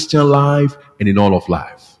your Christian life and in all of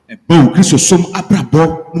life. Look at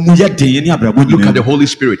the Holy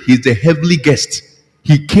Spirit. He's the heavenly guest.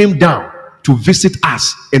 He came down to visit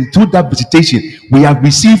us, and through that visitation, we have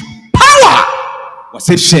received power.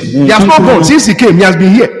 He has not gone since he came. He has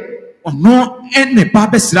been here.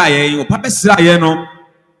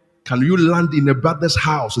 Can you land in a brother's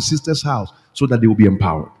house, a sister's house, so that they will be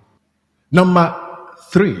empowered? Number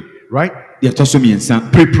 3, right?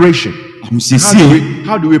 Preparation.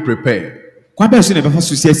 How do we prepare?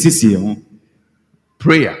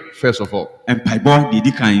 Prayer, first of all.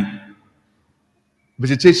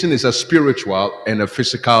 Visitation is a spiritual and a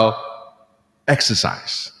physical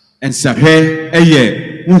exercise. Pray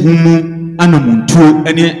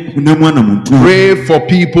for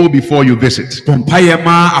people before you visit. Romans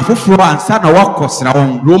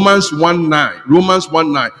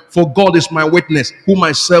 1:9. For God is my witness, whom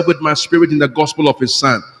I serve with my spirit in the gospel of his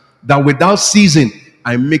Son, that without ceasing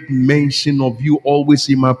I make mention of you always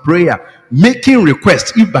in my prayer, making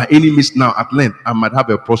requests, if by any means now at length I might have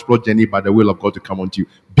a prosperous journey by the will of God to come unto you.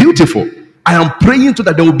 Beautiful. I am praying so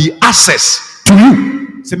that there will be access to you.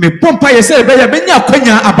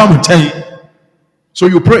 So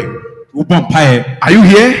you pray. Are you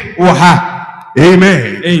here?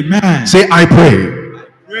 Amen. Amen. Say, I pray.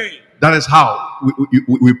 That is how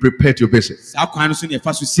we prepare to visit.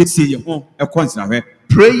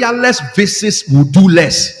 Prayerless visits will do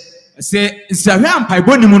less. See,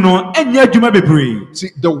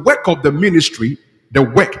 the work of the ministry, the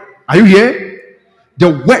work. Are you here? The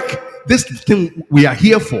work, this thing we are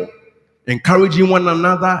here for, encouraging one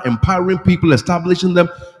another, empowering people, establishing them.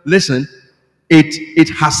 Listen, it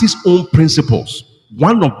has its own principles.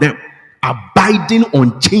 One of them, abiding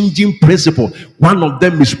on changing principles. One of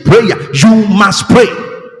them is prayer. You must pray.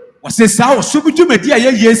 You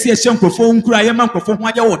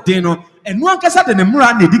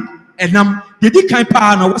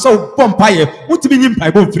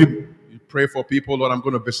pray for people. Lord, I'm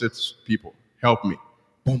going to visit people. Help me.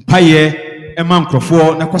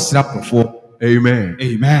 Amen.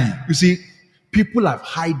 Amen. You see, people have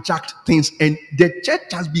hijacked things and the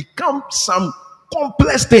church has become some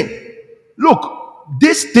complex thing. Look,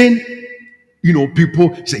 this thing,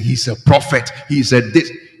 people say he's a prophet, he said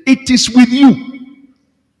this. It is with you.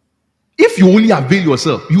 If you only avail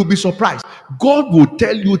yourself, you'll be surprised. God will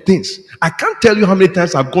tell you things. I can't tell you how many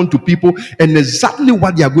times I've gone to people and exactly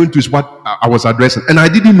what they are going to is what I was addressing. And I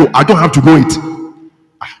didn't know. I don't have to go it.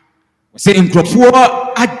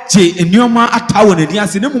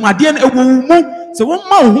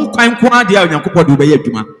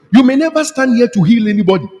 You may never stand here to heal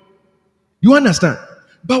anybody. You understand?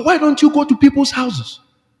 But why don't you go to people's houses?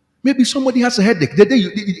 Maybe somebody has a headache.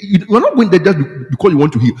 You're not going there just because you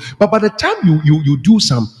want to heal. But by the time you do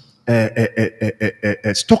some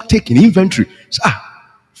stock taking, inventory. So,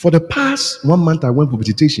 for the past 1 month, I went for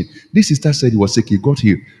visitation. This sister said he was sick, he got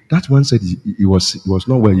healed. That one said he was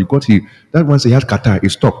not well, he got healed. That one said he had catarrh, he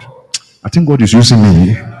stopped. I think God is using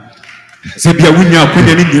me. Say be a wunya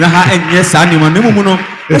akode ni nyina ha enye sa ne mo mu no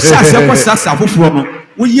wo sha se ko sasa foforo no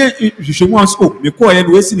wo ye hwehwemu anso o me ko ye no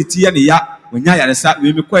wesi ni tie ne ya wonya yaresa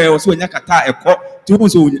we me ko ye wo so wonya kata ekọ ti wo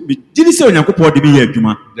so me gidi se onyankopɔ de bi ye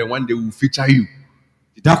adwuma. Then one day we will feature you.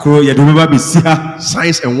 Dakoro ye do ba bi sia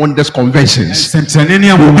Signs and wonders conventions. Will be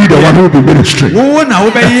the one who will be ministry. wo na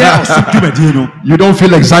wo be ye osudumadi no. You don't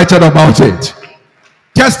feel excited about it.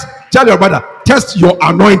 Tell your brother, test your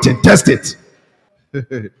anointing, test it.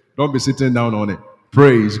 Don't be sitting down on it.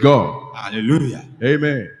 Praise God. Hallelujah.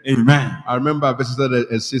 Amen. Amen. I remember I visited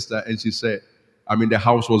a sister and she said, the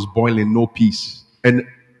house was boiling, no peace. And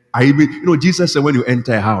Jesus said, when you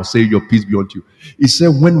enter a house, say your peace be unto you. He said,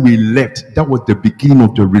 when we left, that was the beginning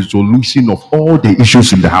of the resolution of all the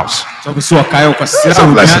issues in the house.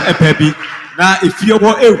 Now, if you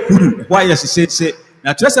were why yes, say,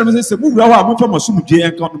 now, just as say, move around from a sum,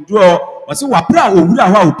 and come to or so what proud or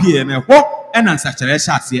how be and what and answer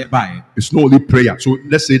by. It's not only prayer. So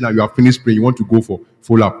let's say now you have finished praying, you want to go for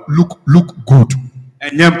follow up. Look good.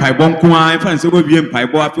 And then pie bonqua, and friends will be in pie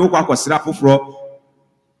boy, what was raffle for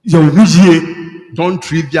your Don't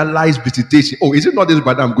trivialize visitation. Oh, is it not this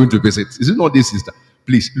brother I'm going to visit? Is it not this sister?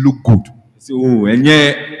 Please look good. So, and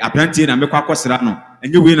yeah, apparently, I'm a quacquasrano,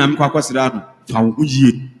 and you win, I'm quacquasrano.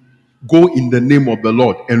 Go in the name of the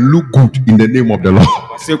Lord and look good in the name of the Lord.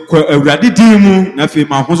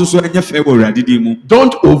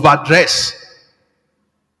 Don't overdress.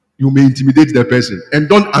 You may intimidate the person. And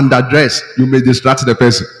don't underdress. You may distract the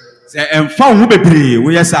person.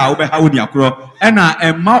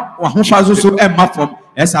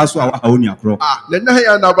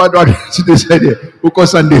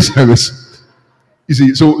 Sunday service. You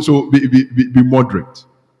see, so be moderate.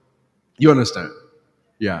 You understand?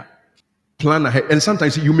 Yeah. Plan ahead. And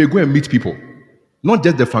sometimes you may go and meet people, not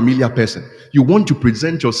just the familiar person. You want to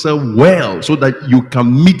present yourself well so that you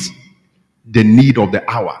can meet the need of the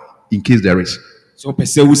hour in case there is. So, I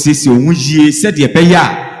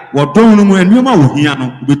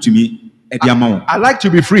like to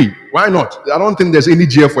be free. Why not? I don't think there's any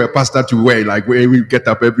gear for a pastor to wear, like where we get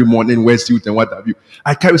up every morning, wear suit and what have you.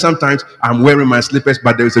 I carry sometimes, I'm wearing my slippers,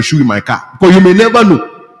 but there is a shoe in my car. Because you may never know.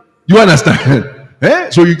 You understand?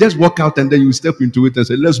 So you just walk out and then you step into it and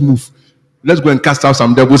say, let's move. Let's go and cast out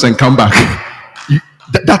some devils and come back.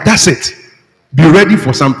 That's it. Be ready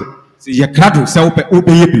for something.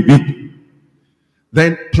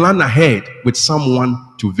 Then plan ahead with someone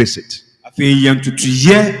to visit.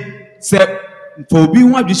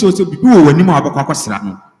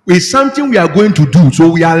 It's something we are going to do, so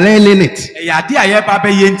we are learning it.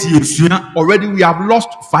 Already we have lost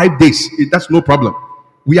 5 days. That's no problem.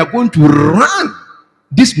 We are going to run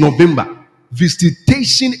this November,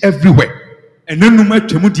 visitation everywhere.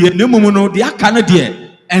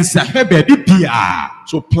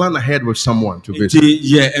 So plan ahead with someone to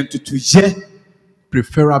visit.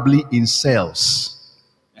 Preferably in cells.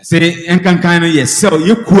 That's why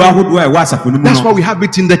we have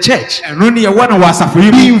it in the church.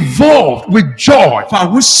 Be involved with joy.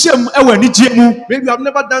 Maybe you have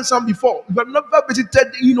never done some before. You have never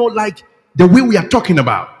visited, like the way we are talking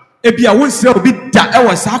about. So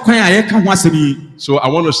I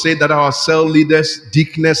want to say that our cell leaders,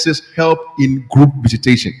 deaconesses help in group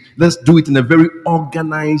visitation. Let's do it in a very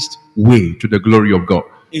organized way to the glory of God.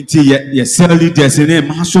 Don't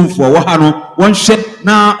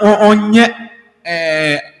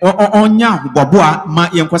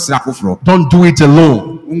do it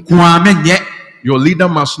alone. Your leader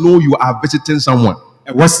must know you are visiting someone.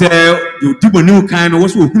 Announce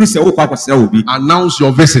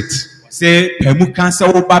your visit.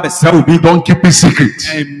 Don't keep it secret.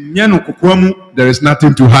 There is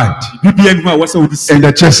nothing to hide. And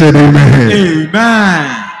the church said amen.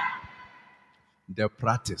 Amen. The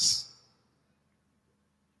practice.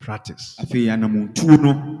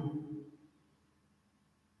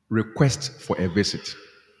 Request for a visit.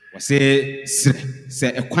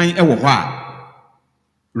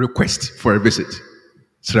 Request for a visit.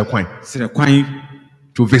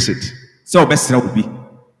 To visit.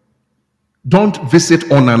 Don't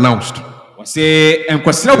visit unannounced.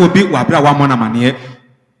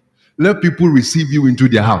 Let people receive you into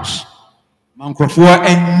their house.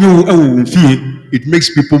 It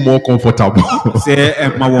makes people more comfortable.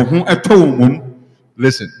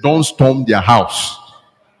 Listen, don't storm their house.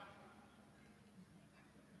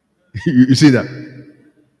 You see that?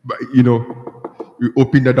 But you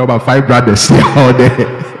open the door about 5 brothers all there.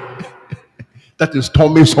 that is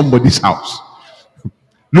storming somebody's house.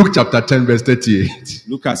 Luke chapter 10, verse 38.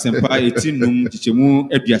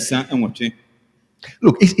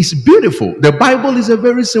 Look, it's beautiful. The Bible is a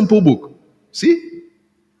very simple book. See?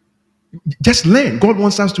 Just learn. God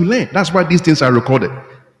wants us to learn. That's why these things are recorded.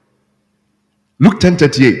 Luke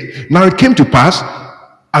 10:38. Now it came to pass,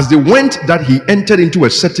 as they went, that he entered into a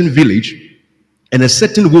certain village, and a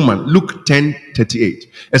certain woman, Luke 10:38,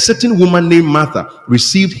 a certain woman named Martha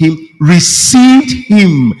received him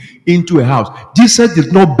into a house. Jesus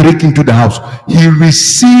did not break into the house. He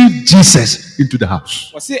received Jesus into the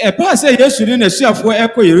house.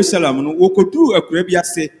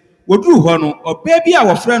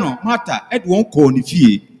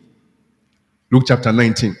 Luke chapter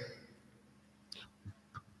 19.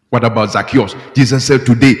 What about Zacchaeus? Jesus said,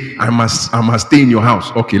 today I must stay in your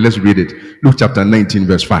house. Okay, let's read it. Luke chapter 19,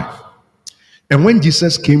 verse 5. And when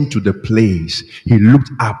Jesus came to the place, he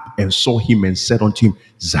looked up and saw him and said unto him,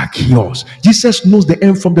 Zacchaeus. Jesus knows the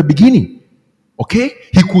end from the beginning. Okay?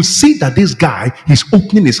 He could see that this guy is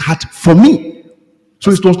opening his heart for me.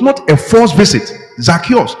 So it was not a forced visit.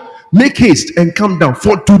 Zacchaeus, make haste and come down,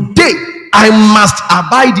 for today I must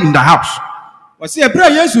abide in the house.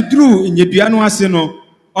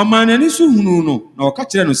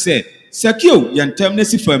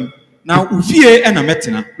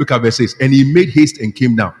 Look at verse 6. And he made haste and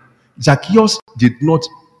came down. Zacchaeus did not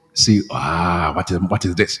say, what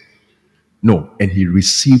is this? No, and he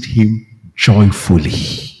received him joyfully.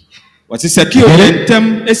 When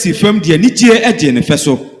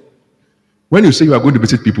you say you are going to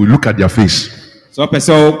visit people, look at their face. You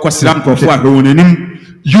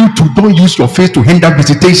too, don't use your face to hinder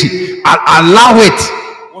visitation. Allow it.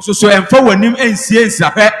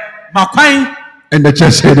 And the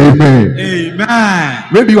church said amen. Amen.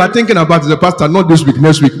 Maybe you are thinking about the pastor, not this week,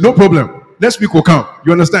 next week. No problem. Next week will come.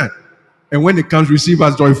 You understand? And when it comes, receive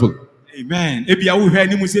us joyful. Amen.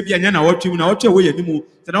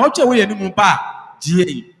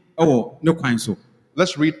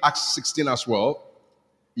 Let's read Acts 16 as well.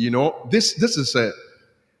 You know, this is a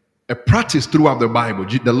practice throughout the Bible.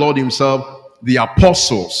 The Lord himself, the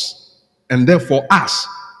apostles, and therefore us,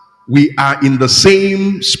 we are in the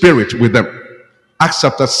same spirit with them. Acts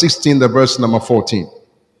chapter 16, the verse number 14.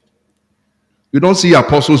 You don't see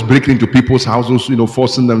apostles breaking into people's houses,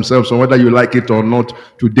 forcing themselves on whether you like it or not.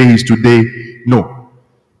 Today is today. No.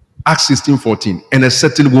 Acts 16:14. And a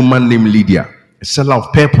certain woman named Lydia, a seller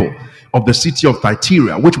of purple of the city of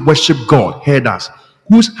Thyatira, which worshipped God, heard us,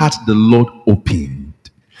 whose heart the Lord opened,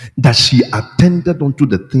 that she attended unto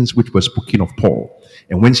the things which were spoken of Paul.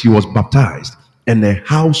 And when she was baptized, and her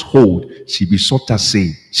household, she besought us,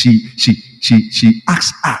 saying, she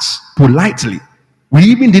asked us politely. We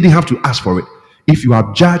even didn't have to ask for it. If you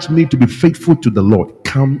have judged me to be faithful to the Lord,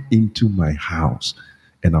 come into my house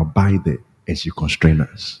and abide there. And she constrained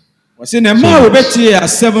us.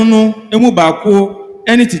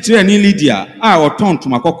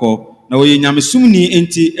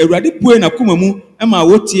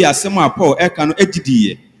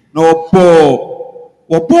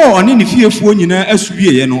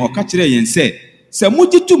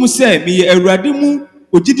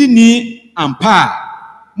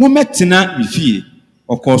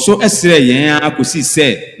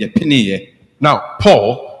 Now,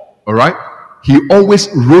 Paul, all right, he always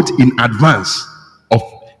wrote in advance of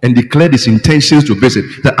and declared his intentions to visit,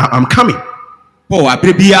 that I'm coming.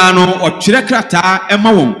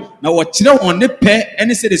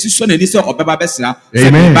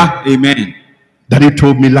 Amen. Amen. Daddy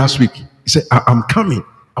told me last week, he said, I'm coming.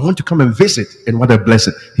 I want to come and visit. And what a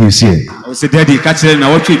blessing. He's here.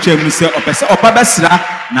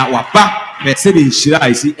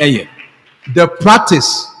 The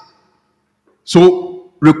practice.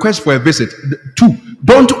 So, request for a visit. 2,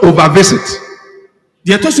 don't over visit.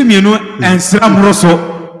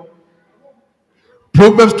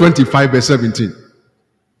 Proverbs 25 verse 17.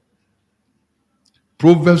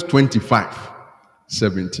 Proverbs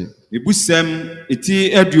 25:17.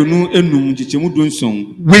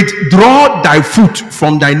 Withdraw thy foot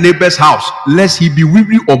from thy neighbor's house, lest he be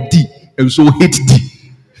weary of thee and so hate thee.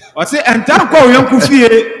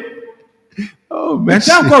 Oh, man.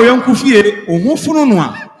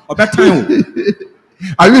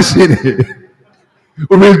 Are you saying it?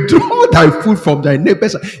 Withdraw thy foot from thy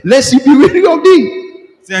neighbor's house, lest he be weary of thee.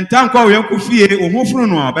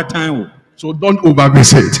 So don't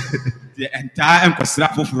overvisit.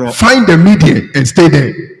 Find the median and stay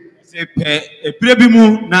there.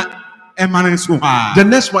 The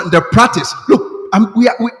next one, the practice. Look,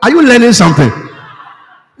 are you learning something?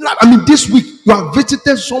 I mean, this week you have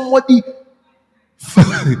visited somebody.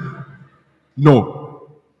 No.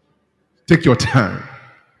 Take your time.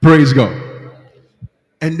 Praise God.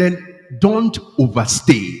 And then don't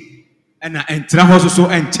overstay.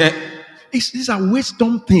 These are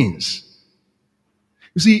wisdom things.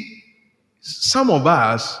 You see, some of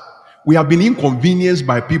us, we have been inconvenienced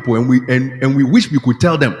by people and we wish we could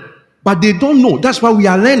tell them, but they don't know. That's why we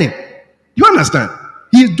are learning. You understand?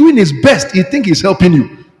 He is doing his best. He thinks he's helping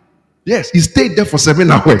you. Yes, he stayed there for 7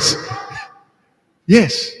 hours.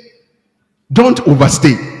 Yes. Don't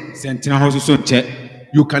overstay.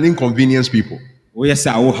 You can inconvenience people.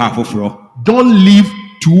 Don't leave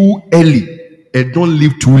too early and don't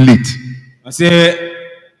leave too late.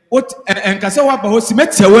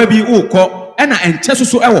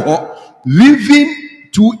 Leaving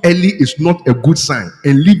too early is not a good sign,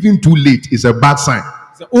 and leaving too late is a bad sign.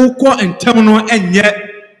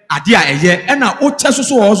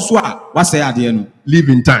 Live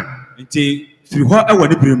in time.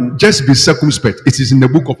 Just be circumspect. It is in the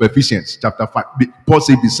book of Ephesians, chapter 5. Paul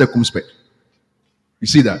says, be circumspect. You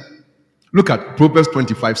see that? Look at Proverbs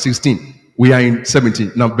 25:16. We are in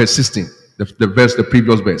 17. Now, verse 16. The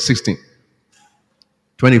previous verse, 16.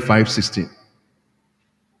 25:16.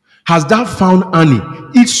 Hast thou found honey?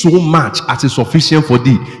 Eat so much as is sufficient for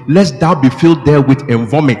thee, lest thou be filled therewith and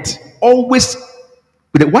vomit. Always,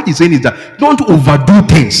 what he's saying is that don't overdo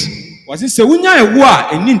things.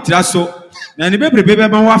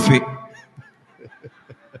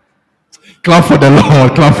 Clap for the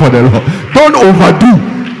Lord. Clap for the Lord. Don't overdo.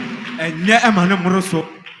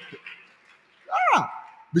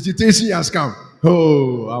 Visitation has come.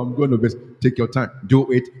 Oh, I'm going to take your time.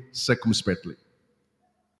 Do it circumspectly.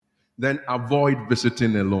 Then avoid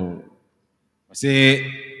visiting alone.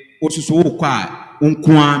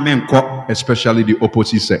 Especially the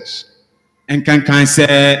opposite sex.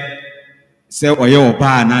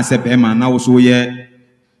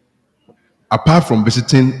 Apart from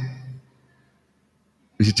visitation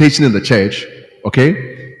in the church, okay?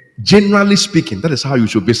 Generally speaking, that is how you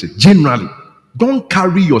should visit. Generally. Don't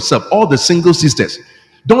carry yourself. All the single sisters,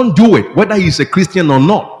 don't do it, whether he's a Christian or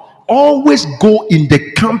not. Always go in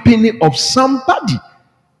the company of somebody.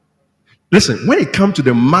 Listen, when it comes to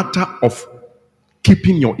the matter of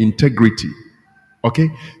keeping your integrity, okay,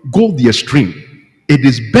 go the extreme. It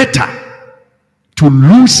is better to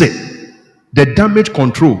lose it. The damage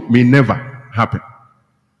control may never happen.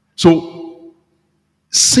 So,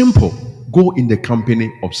 simple, go in the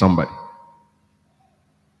company of somebody.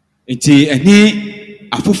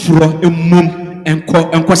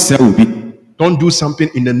 Don't do something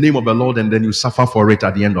in the name of the Lord and then you suffer for it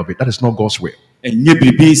at the end of it. That is not God's way.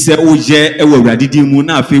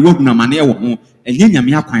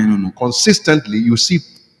 Consistently, you see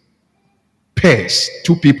pairs,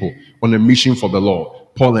 2 people on a mission for the Lord.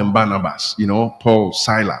 Paul and Barnabas, Paul,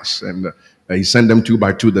 Silas, and he sent them 2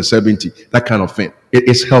 by 2, the 70, that kind of thing. It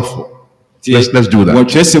is helpful. Let's do that.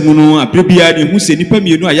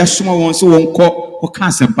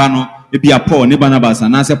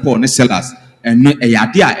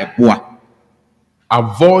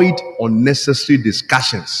 Avoid unnecessary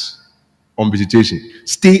discussions on visitation.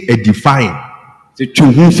 Stay edifying.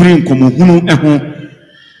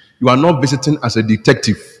 You are not visiting as a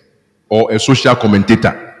detective or a social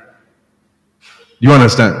commentator. Do you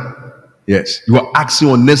understand? Yes. You are asking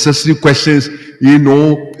unnecessary questions.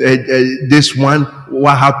 This one,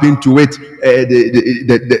 what happened to it?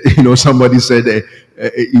 Somebody said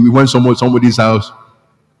we went to somebody's house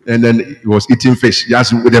and then he was eating fish. He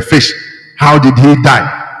asked with the fish, how did he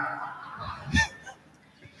die?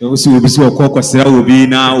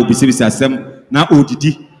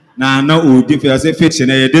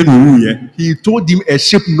 He told him a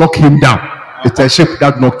ship knocked him down. It's a ship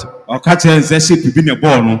that knocked him.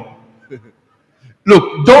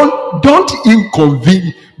 Look, don't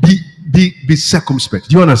inconvene. Be circumspect.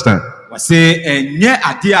 Do you understand?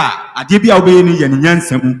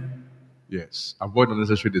 Yes. Avoid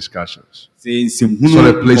unnecessary discussions. It's not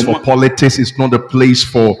a place for politics. It's not a place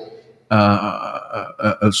for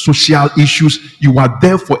social issues. You are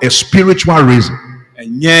there for a spiritual reason. Now,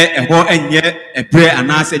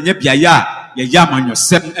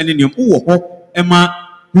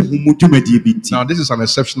 this is an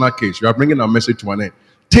exceptional case. You are bringing a message to an end.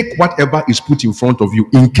 Take whatever is put in front of you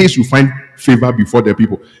in case you find favor before the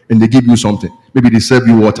people and they give you something. Maybe they serve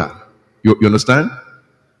you water. You understand?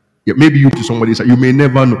 Yeah, maybe you to somebody, you may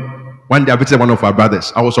never know. One day I visited one of our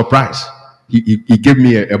brothers. I was surprised. He gave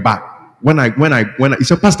me a bag. When I he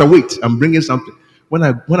said, Pastor, wait, I'm bringing something. When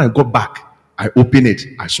I got back, I opened it.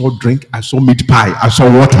 I saw drink. I saw meat pie. I saw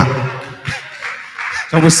water.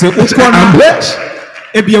 I'm blessed.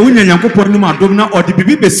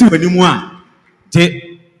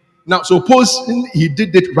 Now, suppose he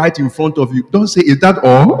did it right in front of you. Don't say, is that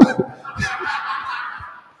all?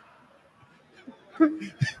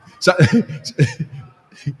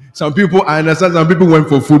 Some people, I understand, some people went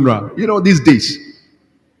for funeral. You know, these days,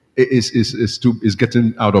 it's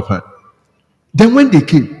getting out of hand. Then when they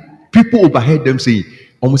came, people overheard them saying,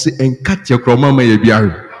 almost say, in the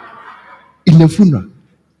funeral.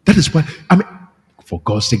 That is why, I mean, for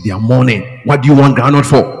God's sake, they are mourning. What do you want groundnut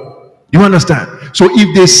for? You understand? So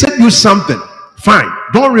if they send you something, fine.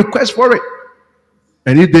 Don't request for it.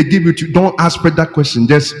 And if they give it to you, don't ask for that question.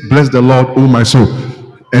 Just bless the Lord, oh my soul,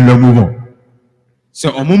 and then move on.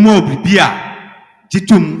 So omomo bibia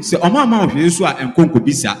titum se omama ohwesu a enkonko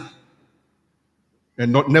bisa.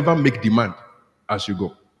 And never make demand as you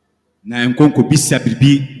go. Na enkonko bisa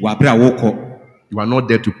bibi wa bra woko. You are not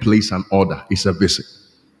there to place an order. It's a visit.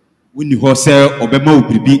 Wuni ho se obema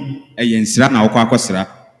obribi eyensira na woko akosira.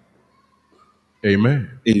 Amen.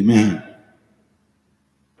 Amen.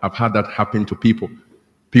 I've had that happen to people.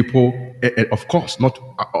 People, of course, not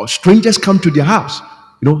strangers come to their house.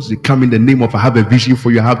 You know, they come in the name of, I have a vision for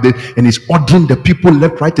you, I have this, and it's ordering the people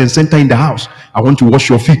left, right, and center in the house. I want to wash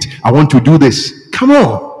your feet. I want to do this. Come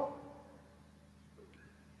on.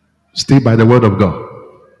 Stay by the word of God.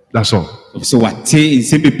 That's all. So what say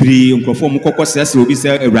simple pre uncrophone mukoko says will be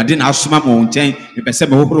said a radin asuma mountain, a person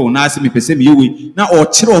who nasi me person you now or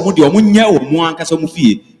chiro mudi or munya or muanka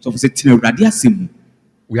mufi. So for setting a radiasim.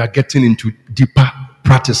 We are getting into deeper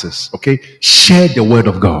practices. Okay, share the word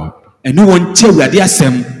of God. And no one tell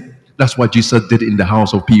radiasem. That's what Jesus did in the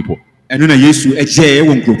house of people. And when Yesu eje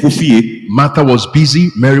wonkrofo fie. Martha was busy.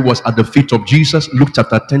 Mary was at the feet of Jesus. Luke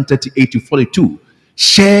chapter 10:38-42.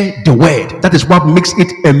 Share the word. That is what makes it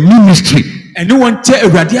a ministry. And no one tell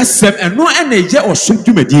radiasem and no energy or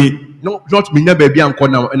sumtumedi. No, not me baby and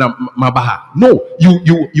mabaha. No,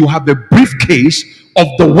 you have the briefcase of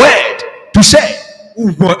the word to say.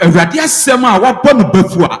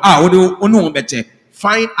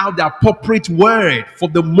 Find out the appropriate word for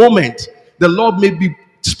the moment. The Lord may be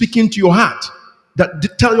speaking to your heart.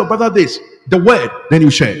 That tell your brother this, the word, then you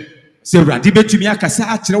share.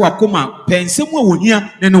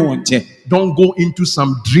 Don't go into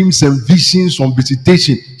some dreams and visions on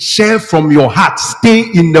visitation. Share from your heart. Stay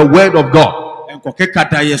in the word of God.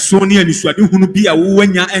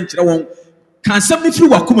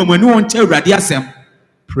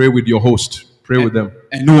 Pray with your host. Pray with them.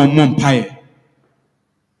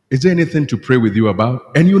 Is there anything to pray with you about?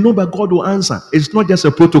 And you know that God will answer. It's not just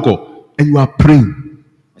a protocol. And you are praying.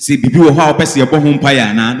 Acts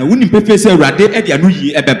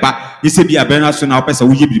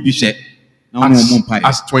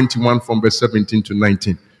 21 from verse 17 to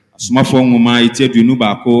 19.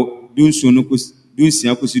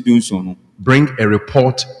 Bring a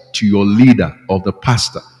report to your leader or the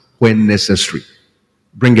pastor when necessary.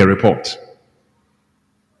 Bring a report.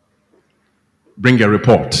 Bring a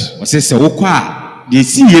report.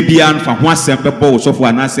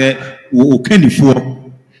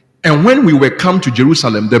 And when we were come to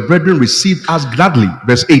Jerusalem, the brethren received us gladly.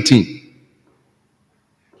 Verse 18.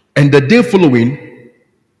 And the day following,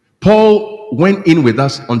 Paul went in with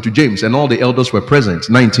us unto James, and all the elders were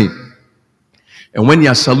present. 19. And when he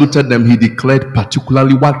had saluted them, he declared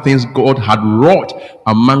particularly what things God had wrought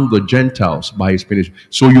among the Gentiles by his ministry.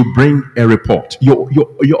 So you bring a report, your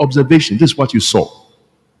observation. This is what you saw.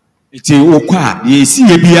 Or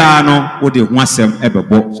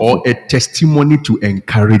a testimony to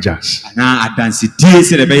encourage us.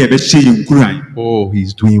 Oh,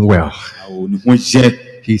 he's doing well.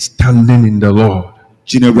 He's standing in the Lord.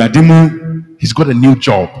 He's got a new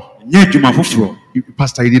job.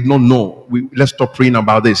 Pastor, he did not know. Let's stop praying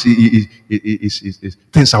about this.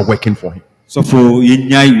 Things are working for him. Can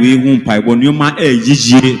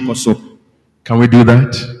we do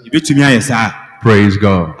that? Praise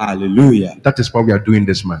God. Hallelujah. That is what we are doing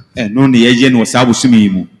this month. In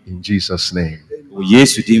Jesus' name.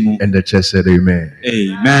 And the church said amen.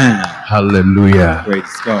 Amen. Hallelujah.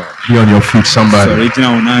 Praise God. Be on your feet, somebody.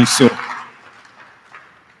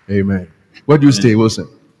 Amen. Where do you stay, Wilson?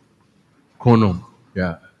 Konum.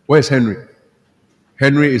 Yeah. Where's Henry?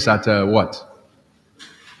 Henry is at what?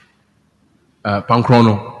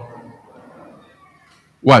 Pankrono.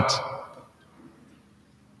 What?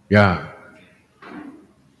 Yeah.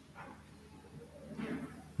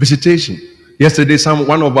 Visitation. Yesterday,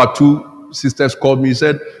 one of our two sisters called me and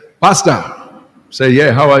said, Pastor. Say,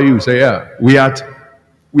 yeah, how are you? Say, yeah. We have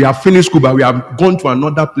finished school, but we have gone to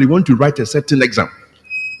another place. We want to write a certain exam.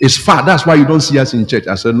 It's far. That's why you don't see us in church.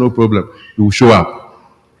 I said, no problem. We will show up.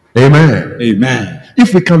 Amen. Amen.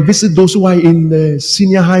 If we can visit those who are in the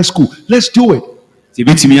senior high school, let's do it.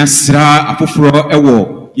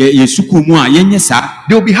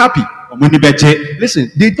 They'll be happy.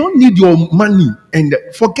 Listen, they don't need your money and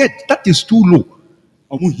forget that is too low.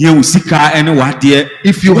 If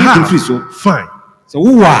you have, fine.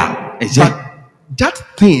 But that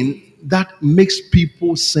thing that makes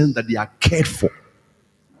people sense that they are cared for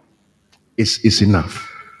is enough.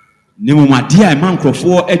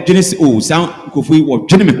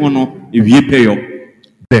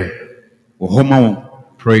 There.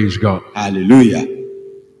 Praise God. Hallelujah.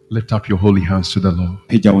 Lift up your holy hands to the Lord.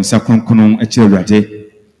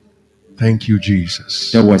 Thank you,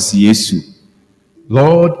 Jesus.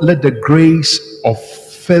 Lord, let the grace of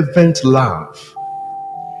fervent love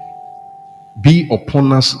be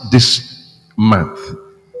upon us this month.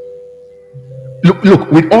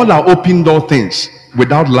 Look, with all our open door things,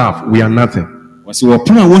 without love, we are nothing.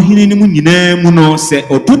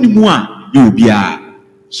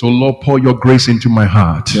 So Lord, pour your grace into my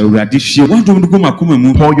heart. Pour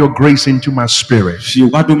your grace into my spirit.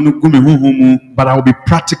 But I will be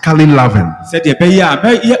practically loving.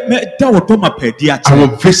 I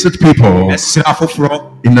will visit people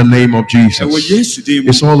in the name of Jesus.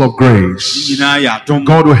 It's all of grace.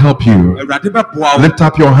 God will help you. Lift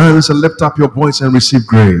up your hands and lift up your voice and receive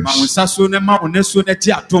grace.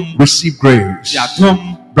 Receive grace.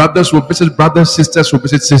 Brothers will visit brothers, sisters will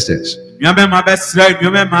visit sisters. We will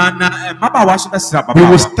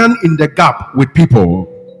stand in the gap with people.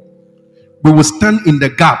 We will stand in the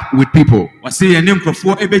gap with people.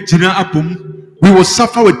 We will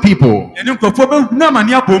suffer with people.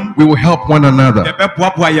 We will help one another. In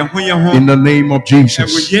the name of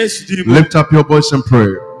Jesus. Lift up your voice and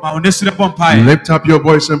pray. Lift up your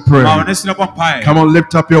voice and pray. Come on,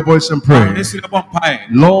 lift up your voice and pray.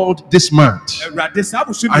 Lord, this month,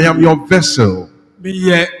 I am your vessel.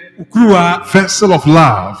 Vessel of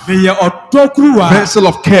love. Vessel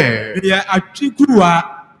of care.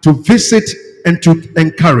 To visit and to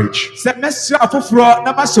encourage.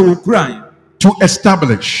 To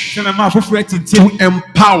establish, to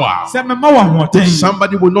empower.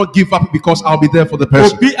 Somebody will not give up because I'll be there for the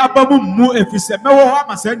person.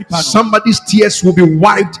 Somebody's tears will be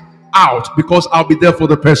wiped out because I'll be there for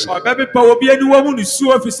the person.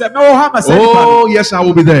 Oh, yes, I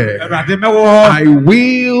will be there. I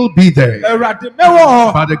will be there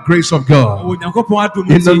by the grace of God.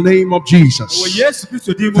 In the name of Jesus.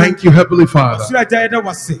 Thank you, Heavenly Father.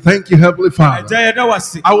 Thank you, Heavenly Father.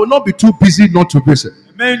 I will not be too busy not to visit.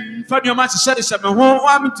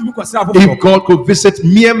 If God could visit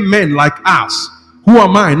mere men like us, who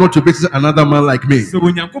am I not to visit another man like me? So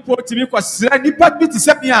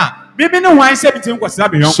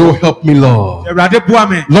help me, Lord.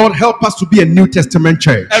 Lord, help us to be a New Testament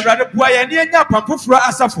church. A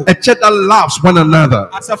church that loves one another.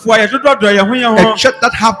 A church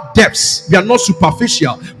that have depths. We are not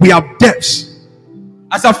superficial. We have depths.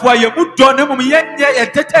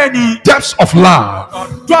 Depths of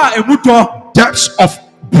love. Depths of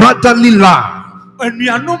brotherly love. In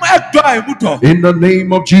the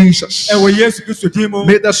name of Jesus.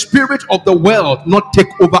 May the spirit of the world not take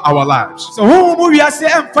over our lives.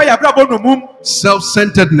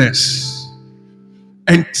 Self-centeredness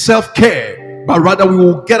and self-care, but rather we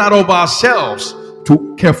will get out of ourselves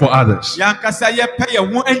to care for others. Let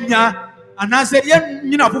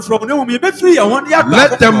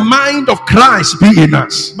the mind of Christ be in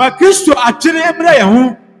us,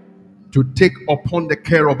 to take upon the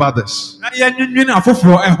care of others.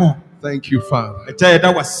 Thank you, Father.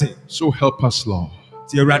 So help us, Lord.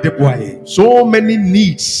 So many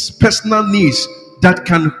needs, personal needs that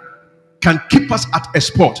can keep us at a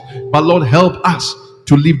spot, but Lord, help us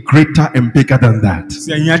to live greater and bigger than that.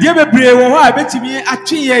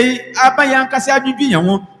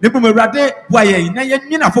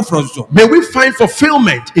 May we find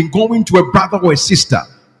fulfillment in going to a brother or a sister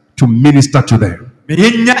to minister to them. Lord,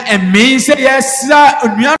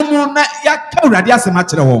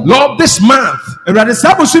 this month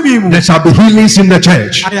there shall be healings in the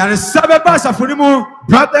church.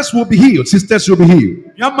 Brothers will be healed, sisters will be healed.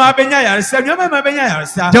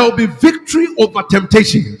 There will be victory over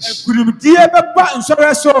temptations,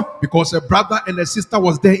 because a brother and a sister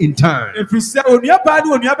was there in time. There will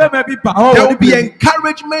be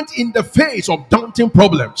encouragement in the face of daunting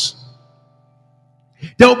problems.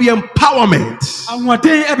 There will be empowerment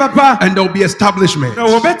and there will be establishment.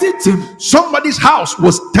 Somebody's house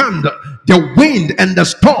will stand the wind and the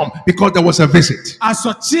storm because there was a visit.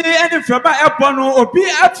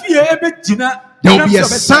 There will be a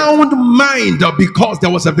sound mind because there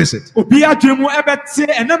was a visit. There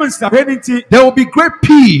will be great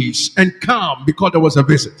peace and calm because there was a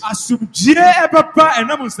visit.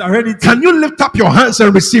 Can you lift up your hands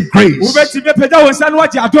and receive grace? You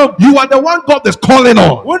are the one God is calling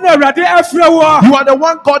on. You are the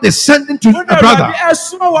one God is sending to a brother.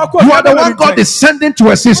 You are the one God is sending to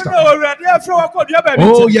a sister.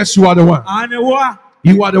 Oh, yes, you are the one.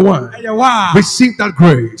 You are the one. Receive that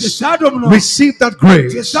grace. Receive that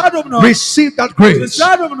grace. Receive that grace.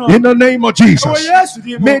 In the name of Jesus.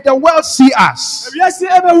 May the world see us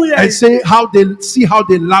and say how they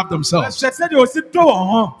love themselves.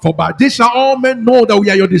 For by this shall all men know that we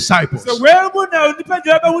are your disciples.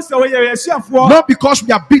 Not because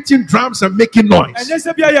we are beating drums and making noise,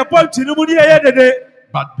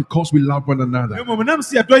 but because we love one another. In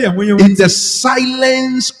the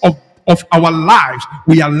silence of our lives,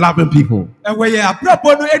 we are loving people. I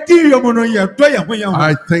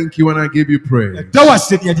thank you and I give you praise.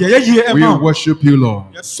 We worship you, Lord.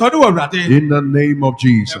 In the name of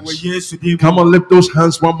Jesus. Come on, lift those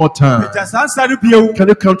hands one more time. Can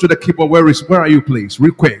you come to the keyboard? Where are you, please?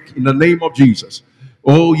 Real quick. In the name of Jesus.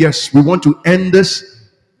 Oh yes, we want to end this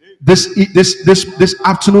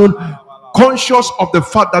afternoon conscious of the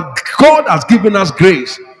fact that God has given us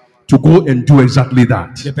grace to go and do exactly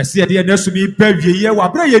that.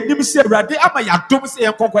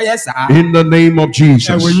 In the name of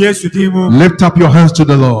Jesus. Lift up your hands to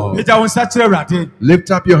the Lord.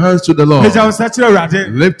 Lift up your hands to the Lord.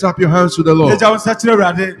 Lift up your hands to the Lord.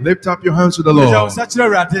 Lift up your hands to the Lord.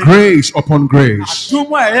 Grace upon grace.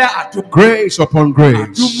 Grace upon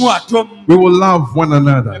grace. We will love one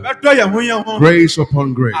another. Grace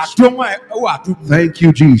upon grace. Thank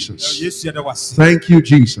you, Jesus. Thank you,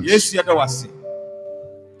 Jesus.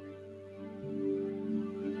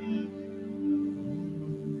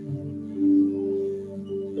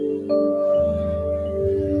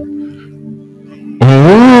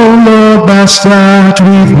 Oh Lord, start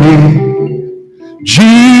with me.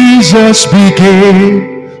 Jesus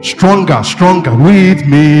became stronger with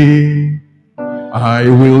me. I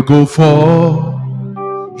will go for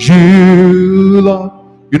you, Lord.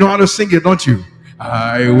 You know how to sing it, don't you?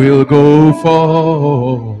 I will go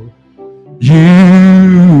for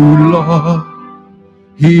you, Lord.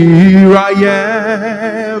 Here I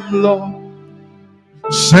am, Lord.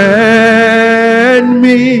 Send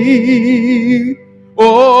me,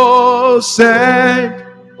 oh, send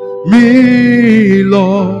me,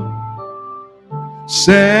 Lord.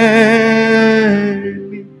 Send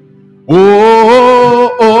me, oh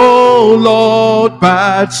Lord,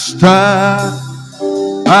 but start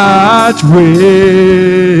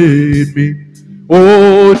with me.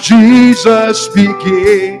 Oh Jesus,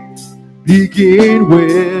 begin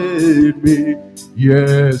with me.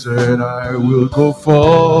 Yes, and I will go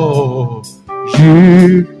for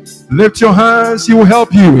you. Lift your hands, he will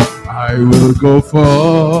help you. I will go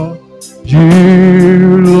for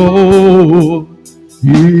you, Lord.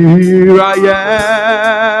 Here I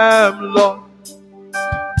am, Lord.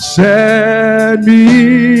 Send me,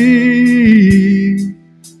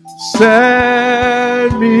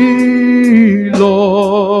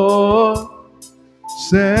 Lord.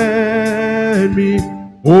 Send me,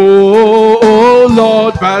 oh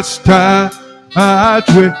Lord, Master.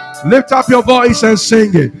 Lift up your voice and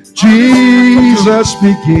sing it. Jesus,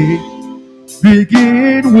 begin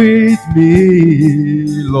with me,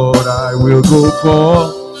 Lord. I will go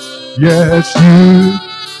for, yes, you.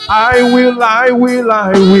 I will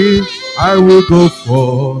go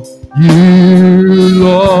for you,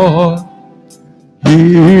 Lord.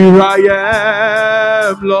 Here I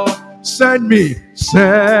am, Lord. Send me,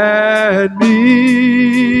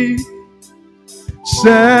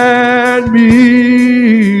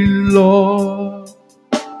 Lord.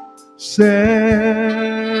 Send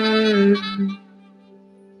me.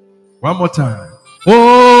 One more time.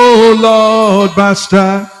 Oh Lord,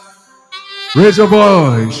 Master, raise your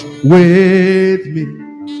voice with me.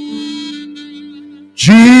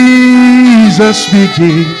 Jesus,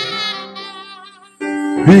 begin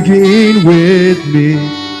with me.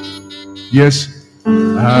 Yes,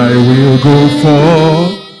 I will go for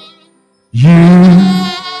you,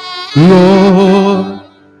 Lord.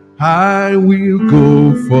 I will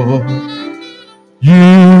go for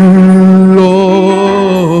you,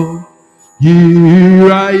 Lord.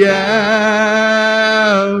 Here I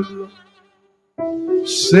am.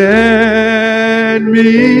 Send me,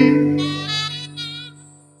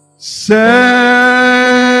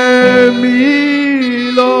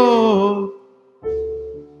 Lord.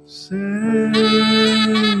 Send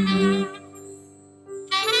me.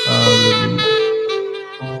 Hallelujah.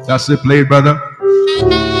 That's it, play, brother.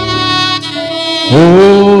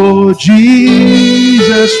 Oh,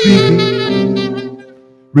 Jesus speaking.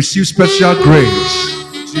 Receive special grace.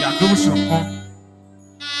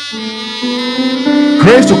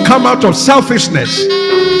 Grace to come out of selfishness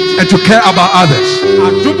and to care about others.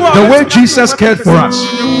 The way Jesus cared for us.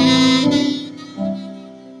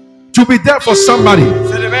 To be there for somebody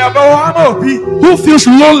who feels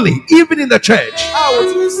lonely even in the church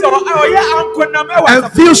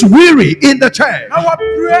and feels weary in the church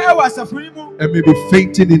and maybe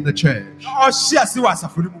fainting in the church.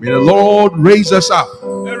 May the Lord raise us up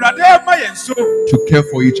to care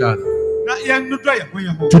for each other,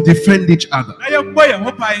 to defend each other,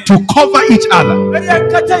 to cover each other,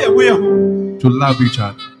 to love each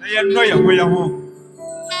other.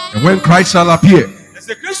 And when Christ shall appear,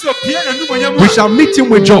 we shall meet him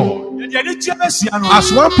with joy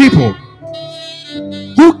as one people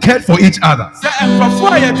who cared for each other,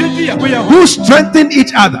 who strengthened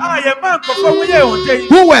each other,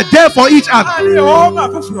 who were there for each other.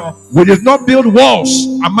 We did not build walls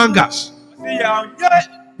among us.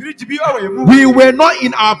 We were not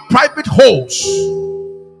in our private holes,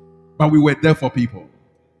 but we were there for people.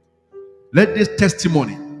 Let this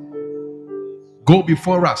testimony go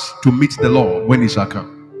before us to meet the Lord when he shall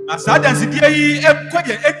come. We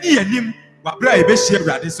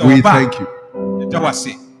thank you.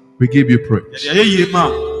 We give you praise.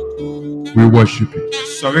 We worship you.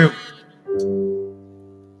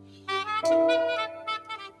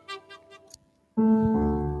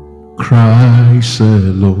 Christ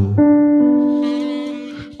alone,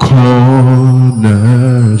 cornerstone,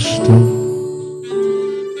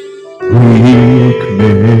 weak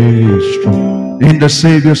made strong. In the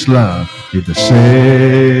Savior's love, in the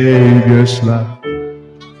Savior's love,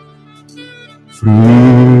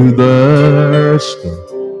 through the storm,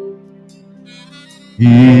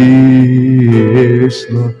 He is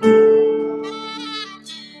Lord.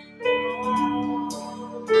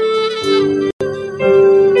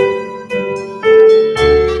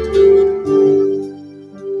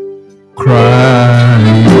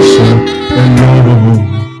 Christ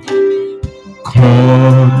alone,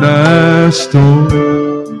 cornerstone,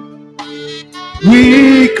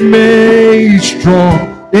 weak made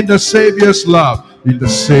strong. In the Savior's love, in the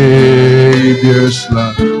Savior's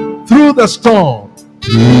love, through the storm,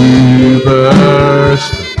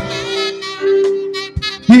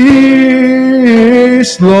 He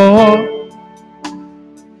is Lord.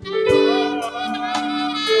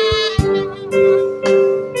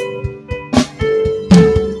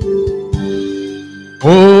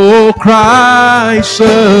 Oh, Christ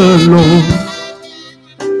alone,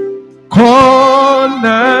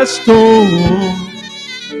 cornerstone,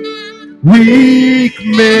 weak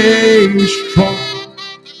made strong.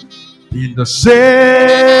 In the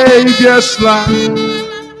Savior's love,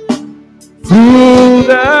 through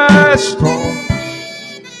the storm,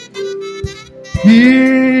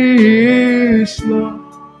 He is Lord,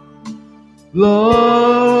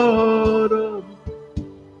 Lord of.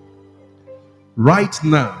 Right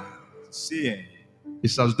now,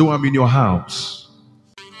 it's as though I'm in your house.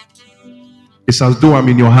 It's as though I'm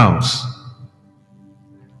in your house.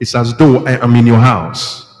 It's as though I am in your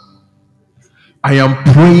house. I am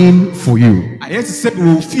praying for you.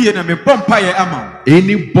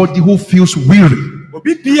 Anybody who feels weary,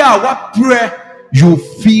 you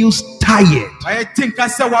feel tired,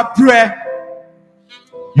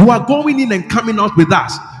 you are going in and coming out with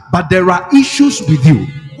us, but there are issues with you.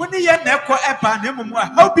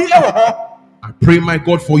 I pray, my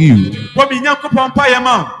God, for you.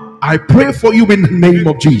 I pray for you in the name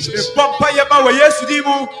of Jesus.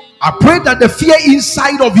 I pray that the fear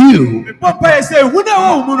inside of you,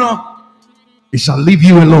 it shall leave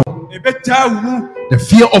you alone. The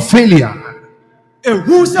fear of failure,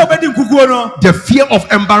 the fear of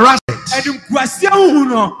embarrassment,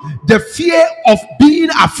 the fear of being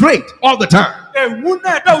afraid all the time. In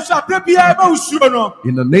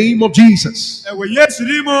the name of Jesus,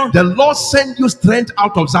 the Lord send you strength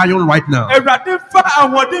out of Zion right now.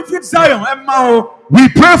 We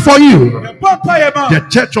pray for you. The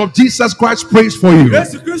Church of Jesus Christ prays for you.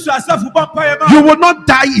 You will not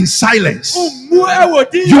die in silence.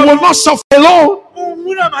 You will not suffer alone.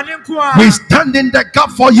 We stand in the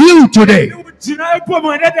gap for you today.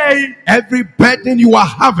 Every burden you are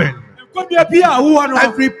having,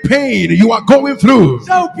 every pain you are going through,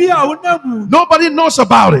 nobody knows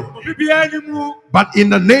about it. But in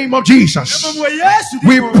the name of Jesus,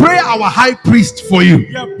 we pray our high priest for you.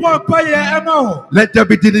 Let there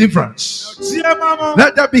be deliverance.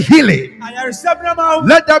 Let there be healing.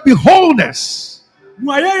 Let there be wholeness.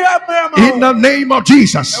 In the name of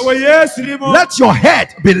Jesus, let your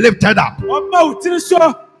head be lifted up.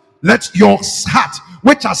 Let your heart,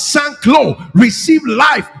 which has sunk low, receive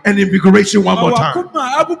life and invigoration one more time.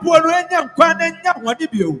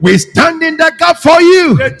 We stand in the gap for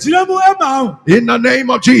you. In the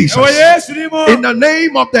name of Jesus. In the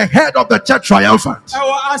name of the head of the church triumphant.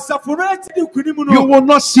 You will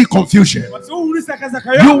not see confusion.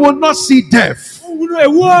 You will not see death.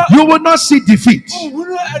 You will not see defeat.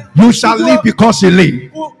 You shall live because you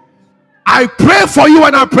live. I pray for you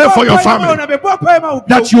and I pray for your family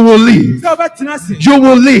that you will live. You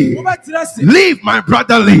will live. Live, my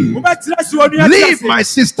brother, live. Live, my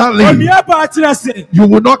sister, live. You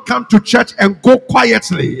will not come to church and go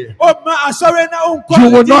quietly. You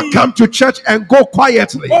will not come to church and go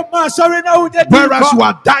quietly. Whereas you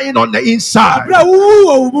are dying on the inside.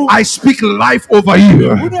 I speak life over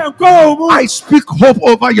you. I speak hope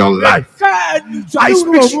over your life. I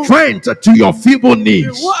speak strength to your feeble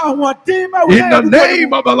knees. In the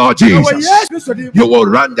name of the Lord Jesus, you will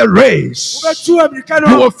run the race.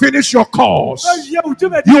 You will finish your course. You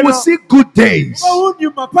will see good days.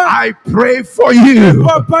 I pray for you.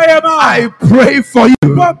 I pray for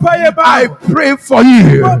you. I pray for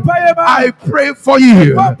you. I pray for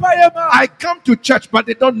you. I come to church, but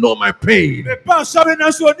they don't know my pain.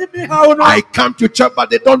 I come to church, but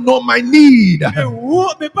they don't know my need.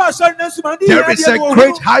 There is a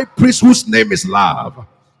great high priest whose name is love.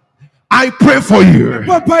 I pray for you.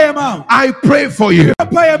 I pray for you.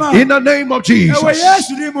 In the name of Jesus.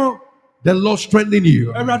 The Lord strengthen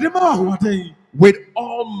you with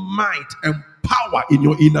all might and power in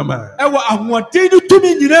your inner man.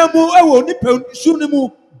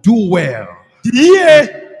 Do well.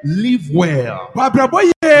 Live well.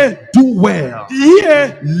 Do well.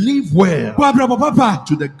 Live well.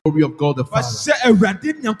 To the glory of God the Father.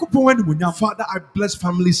 Father, I bless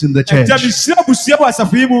families in the church.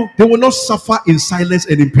 They will not suffer in silence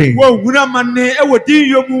and in pain. You will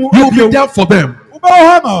be there for them.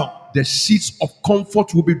 The seats of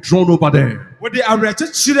comfort will be drawn over them.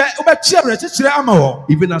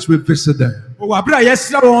 Even as we visit them. We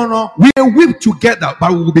will weep together,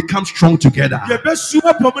 but we will become strong together.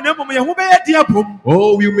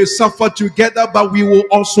 Oh, we may suffer together, but we will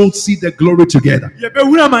also see the glory together.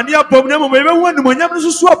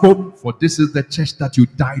 For this is the church that you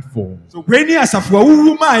died for.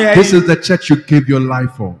 This is the church you gave your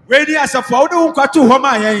life for.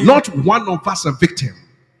 Not one of us a victim.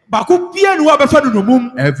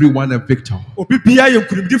 Everyone a victor. To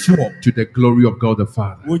the glory of God the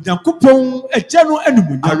Father.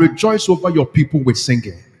 I rejoice over your people with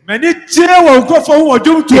singing. It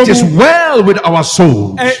is well with our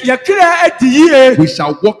souls. We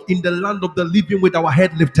shall walk in the land of the living with our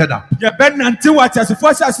head lifted up. You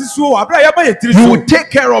will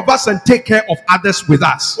take care of us and take care of others with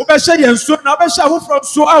us. You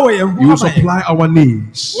will supply our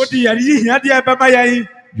needs.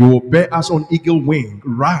 You will bear us on eagle wing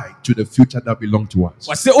right to the future that belongs to us.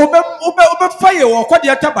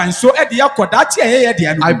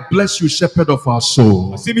 I bless you, shepherd of our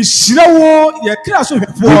soul. We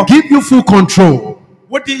give you full control.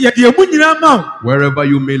 Wherever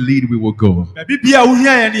you may lead, we will go.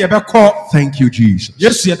 Thank you, Jesus.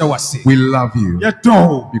 We love you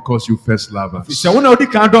because you first love us.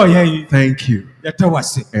 Thank you.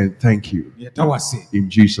 And thank you. In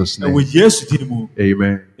Jesus' name.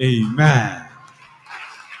 Amen. Amen.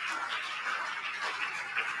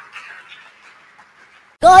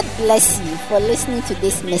 God bless you for listening to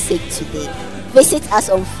this message today. Visit us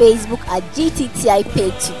on Facebook at GTTI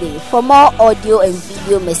page today for more audio and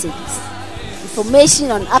video messages, information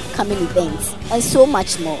on upcoming events, and so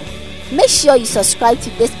much more. Make sure you subscribe to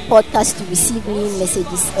this podcast to receive new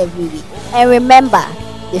messages every week. And remember,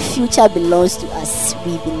 the future belongs to us,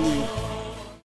 we believe.